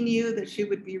he knew that she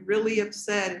would be really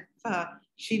upset if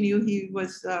she knew he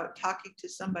was talking to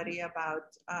somebody about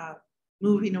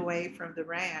moving away from the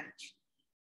ranch.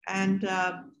 And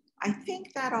I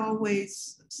think that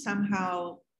always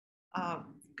somehow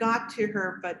got to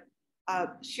her, but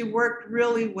she worked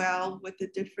really well with the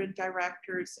different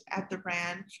directors at the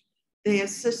ranch. They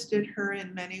assisted her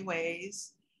in many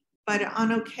ways, but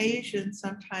on occasion,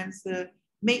 sometimes the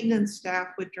maintenance staff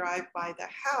would drive by the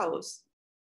house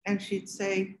and she'd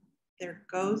say, there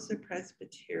goes the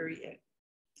Presbyterian.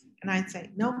 And I'd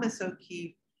say, no, Miss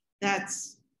O'Keefe,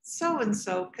 that's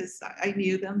so-and-so, because I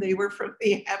knew them. They were from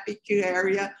the Abiquiu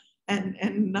area and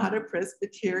not a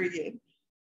Presbyterian.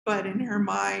 But in her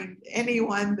mind,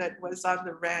 anyone that was on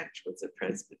the ranch was a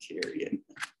Presbyterian.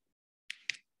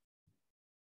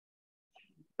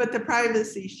 But the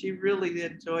privacy she really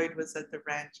enjoyed was at the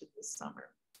ranch in the summer.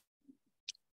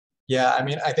 Yeah, I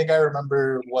mean, I think I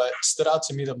remember what stood out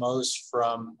to me the most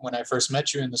from when I first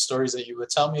met you in the stories that you would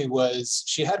tell me was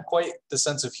she had quite the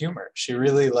sense of humor. She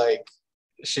really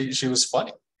she was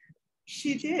funny.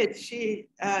 She did. She,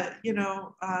 you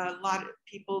know, a lot of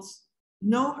people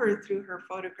know her through her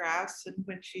photographs, and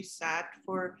when she sat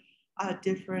for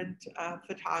different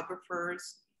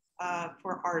photographers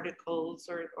for articles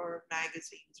or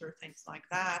magazines or things like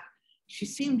that, she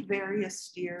seemed very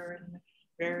austere and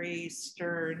very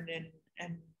stern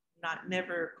and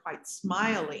never quite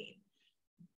smiling.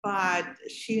 But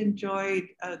she enjoyed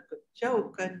a good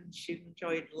joke and she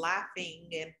enjoyed laughing,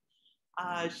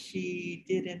 and she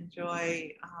did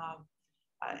enjoy,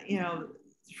 you know,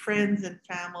 friends and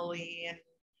family. And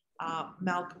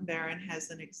Malcolm Barron has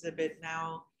an exhibit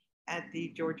now at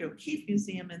the George O'Keeffe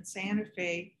Museum in Santa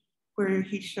Fe where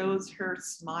he shows her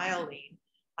smiling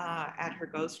at her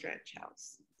Ghost Ranch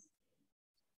house.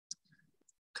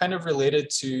 Kind of related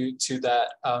to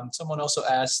that, someone also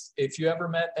asked if you ever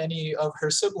met any of her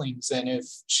siblings and if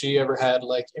she ever had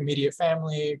like immediate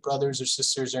family, brothers or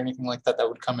sisters or anything like that that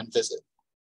would come and visit.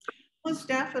 Most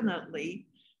definitely.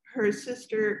 Her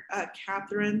sister,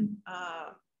 Catherine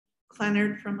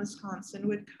Clenard from Wisconsin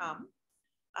would come.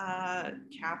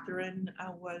 Catherine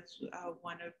was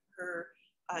one of her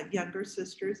younger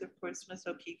sisters. Of course, Miss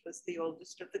O'Keefe was the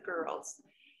oldest of the girls.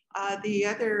 The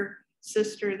other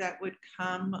sister that would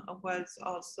come was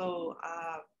also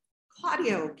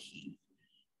Claudia O'Keefe.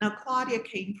 Now, Claudia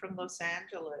came from Los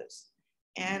Angeles,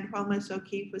 and while Miss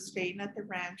O'Keefe was staying at the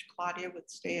ranch, Claudia would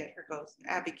stay at her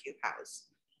Abiquiu house.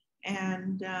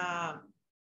 And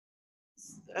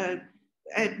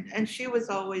she was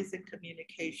always in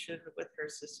communication with her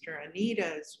sister Anita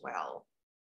as well.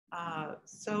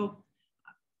 So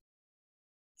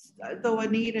though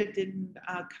Anita didn't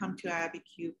come to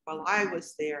Abiquiu while I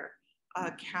was there,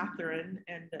 Catherine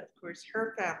and of course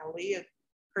her family,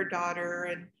 her daughter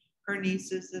and her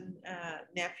nieces and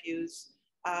nephews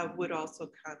would also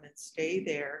come and stay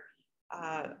there.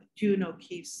 June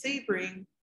O'Keefe Sebring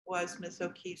was Miss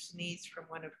O'Keefe's niece from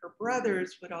one of her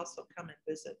brothers, would also come and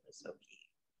visit Miss O'Keefe.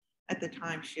 At the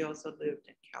time, she also lived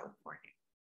in California.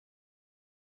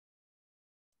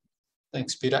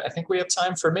 Thanks, Pita. I think we have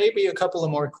time for maybe a couple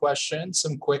of more questions,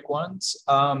 some quick ones.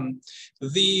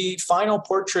 The final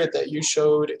portrait that you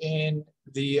showed in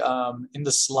the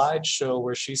slideshow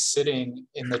where she's sitting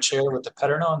in the chair with the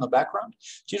Pedernal in the background,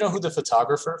 do you know who the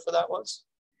photographer for that was?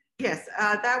 Yes,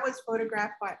 that was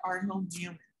photographed by Arnold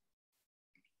Newman.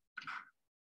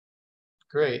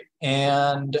 Great.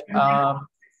 And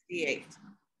 1968.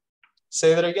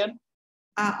 Say that again?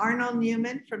 Arnold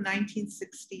Newman from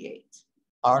 1968.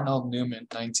 Arnold Newman,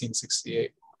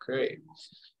 1968. Great.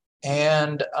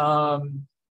 And I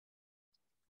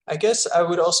guess I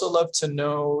would also love to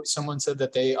know, someone said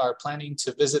that they are planning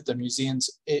to visit the museum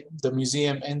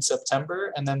in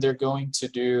September, and then they're going to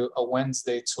do a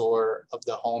Wednesday tour of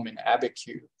the home in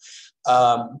Abiquiu.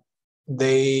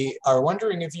 They are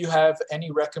wondering if you have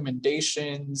any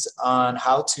recommendations on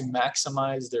how to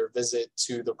maximize their visit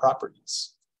to the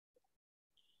properties.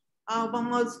 Well,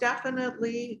 most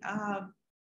definitely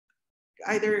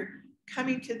either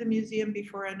coming to the museum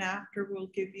before and after will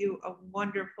give you a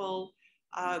wonderful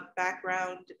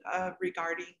background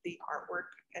regarding the artwork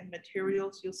and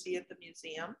materials you'll see at the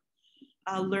museum.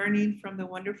 Learning from the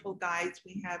wonderful guides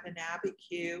we have in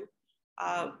Abiquiu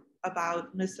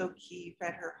about Miss O'Keeffe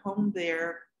at her home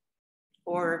there,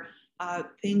 or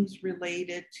things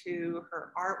related to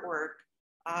her artwork.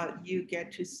 You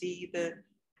get to see the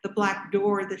black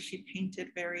door that she painted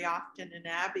very often in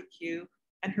Abiquiu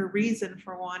and her reason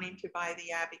for wanting to buy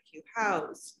the Abiquiu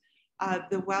house.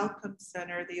 The Welcome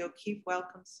Center, the O'Keeffe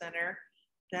Welcome Center,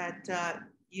 that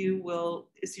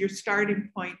is your starting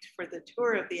point for the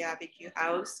tour of the Abiquiu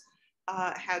house,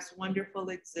 has wonderful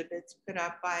exhibits put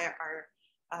up by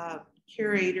our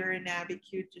curator in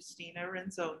Abiquiu, Justina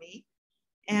Renzoni.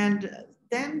 And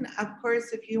then, of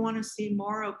course, if you want to see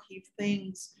more O'Keeffe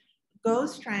things,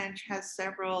 Ghost Ranch has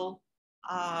several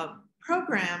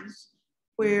programs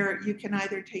where you can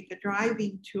either take a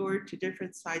driving tour to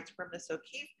different sites where Miss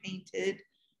O'Keeffe painted,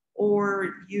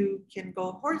 or you can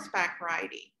go horseback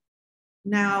riding.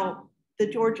 Now, the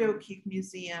Georgia O'Keeffe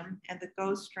Museum and the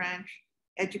Ghost Ranch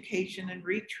Education and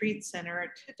Retreat Center are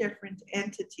two different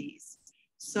entities.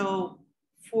 So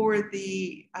for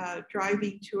the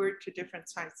driving tour to different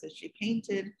sites that she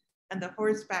painted and the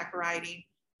horseback riding,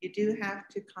 you do have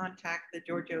to contact the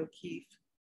Georgia O'Keeffe,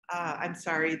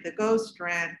 the Ghost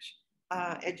Ranch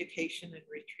Education and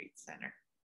Retreat Center.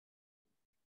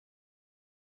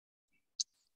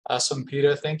 Awesome,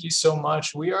 Pita. Thank you so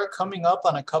much. We are coming up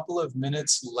on a couple of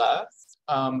minutes left.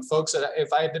 Folks,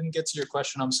 if I didn't get to your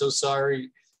question, I'm so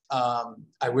sorry.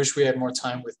 I wish we had more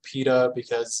time with Pita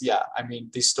because, yeah, I mean,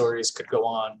 these stories could go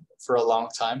on for a long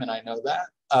time, and I know that.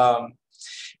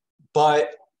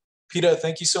 But Pita,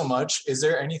 thank you so much. Is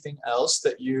there anything else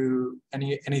that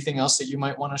anything else that you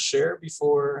might want to share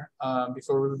before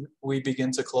we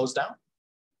begin to close down?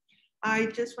 I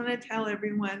just want to tell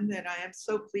everyone that I am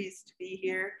so pleased to be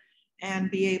here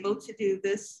and be able to do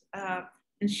this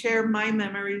and share my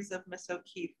memories of Miss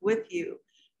O'Keeffe with you.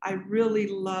 I really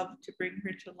love to bring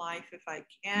her to life if I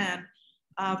can.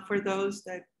 For those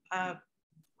that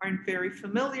aren't very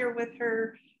familiar with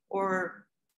her or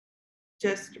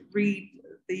just read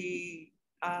the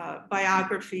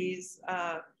biographies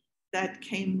that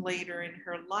came later in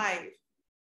her life.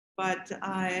 But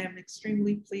I am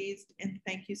extremely pleased, and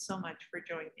thank you so much for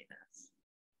joining us.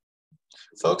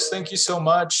 Folks, thank you so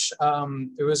much.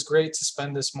 It was great to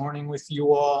spend this morning with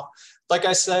you all. Like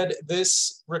I said,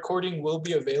 this recording will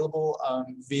be available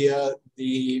via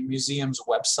the museum's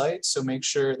website, so make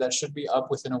sure that should be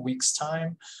up within a week's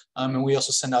time. And we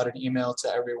also send out an email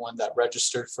to everyone that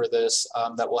registered for this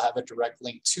that will have a direct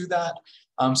link to that.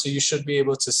 So you should be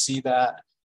able to see that.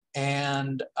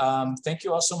 And thank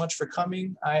you all so much for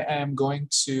coming. I am going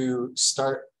to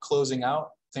start closing out.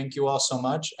 Thank you all so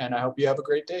much, and I hope you have a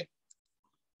great day.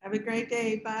 Have a great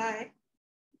day. Bye.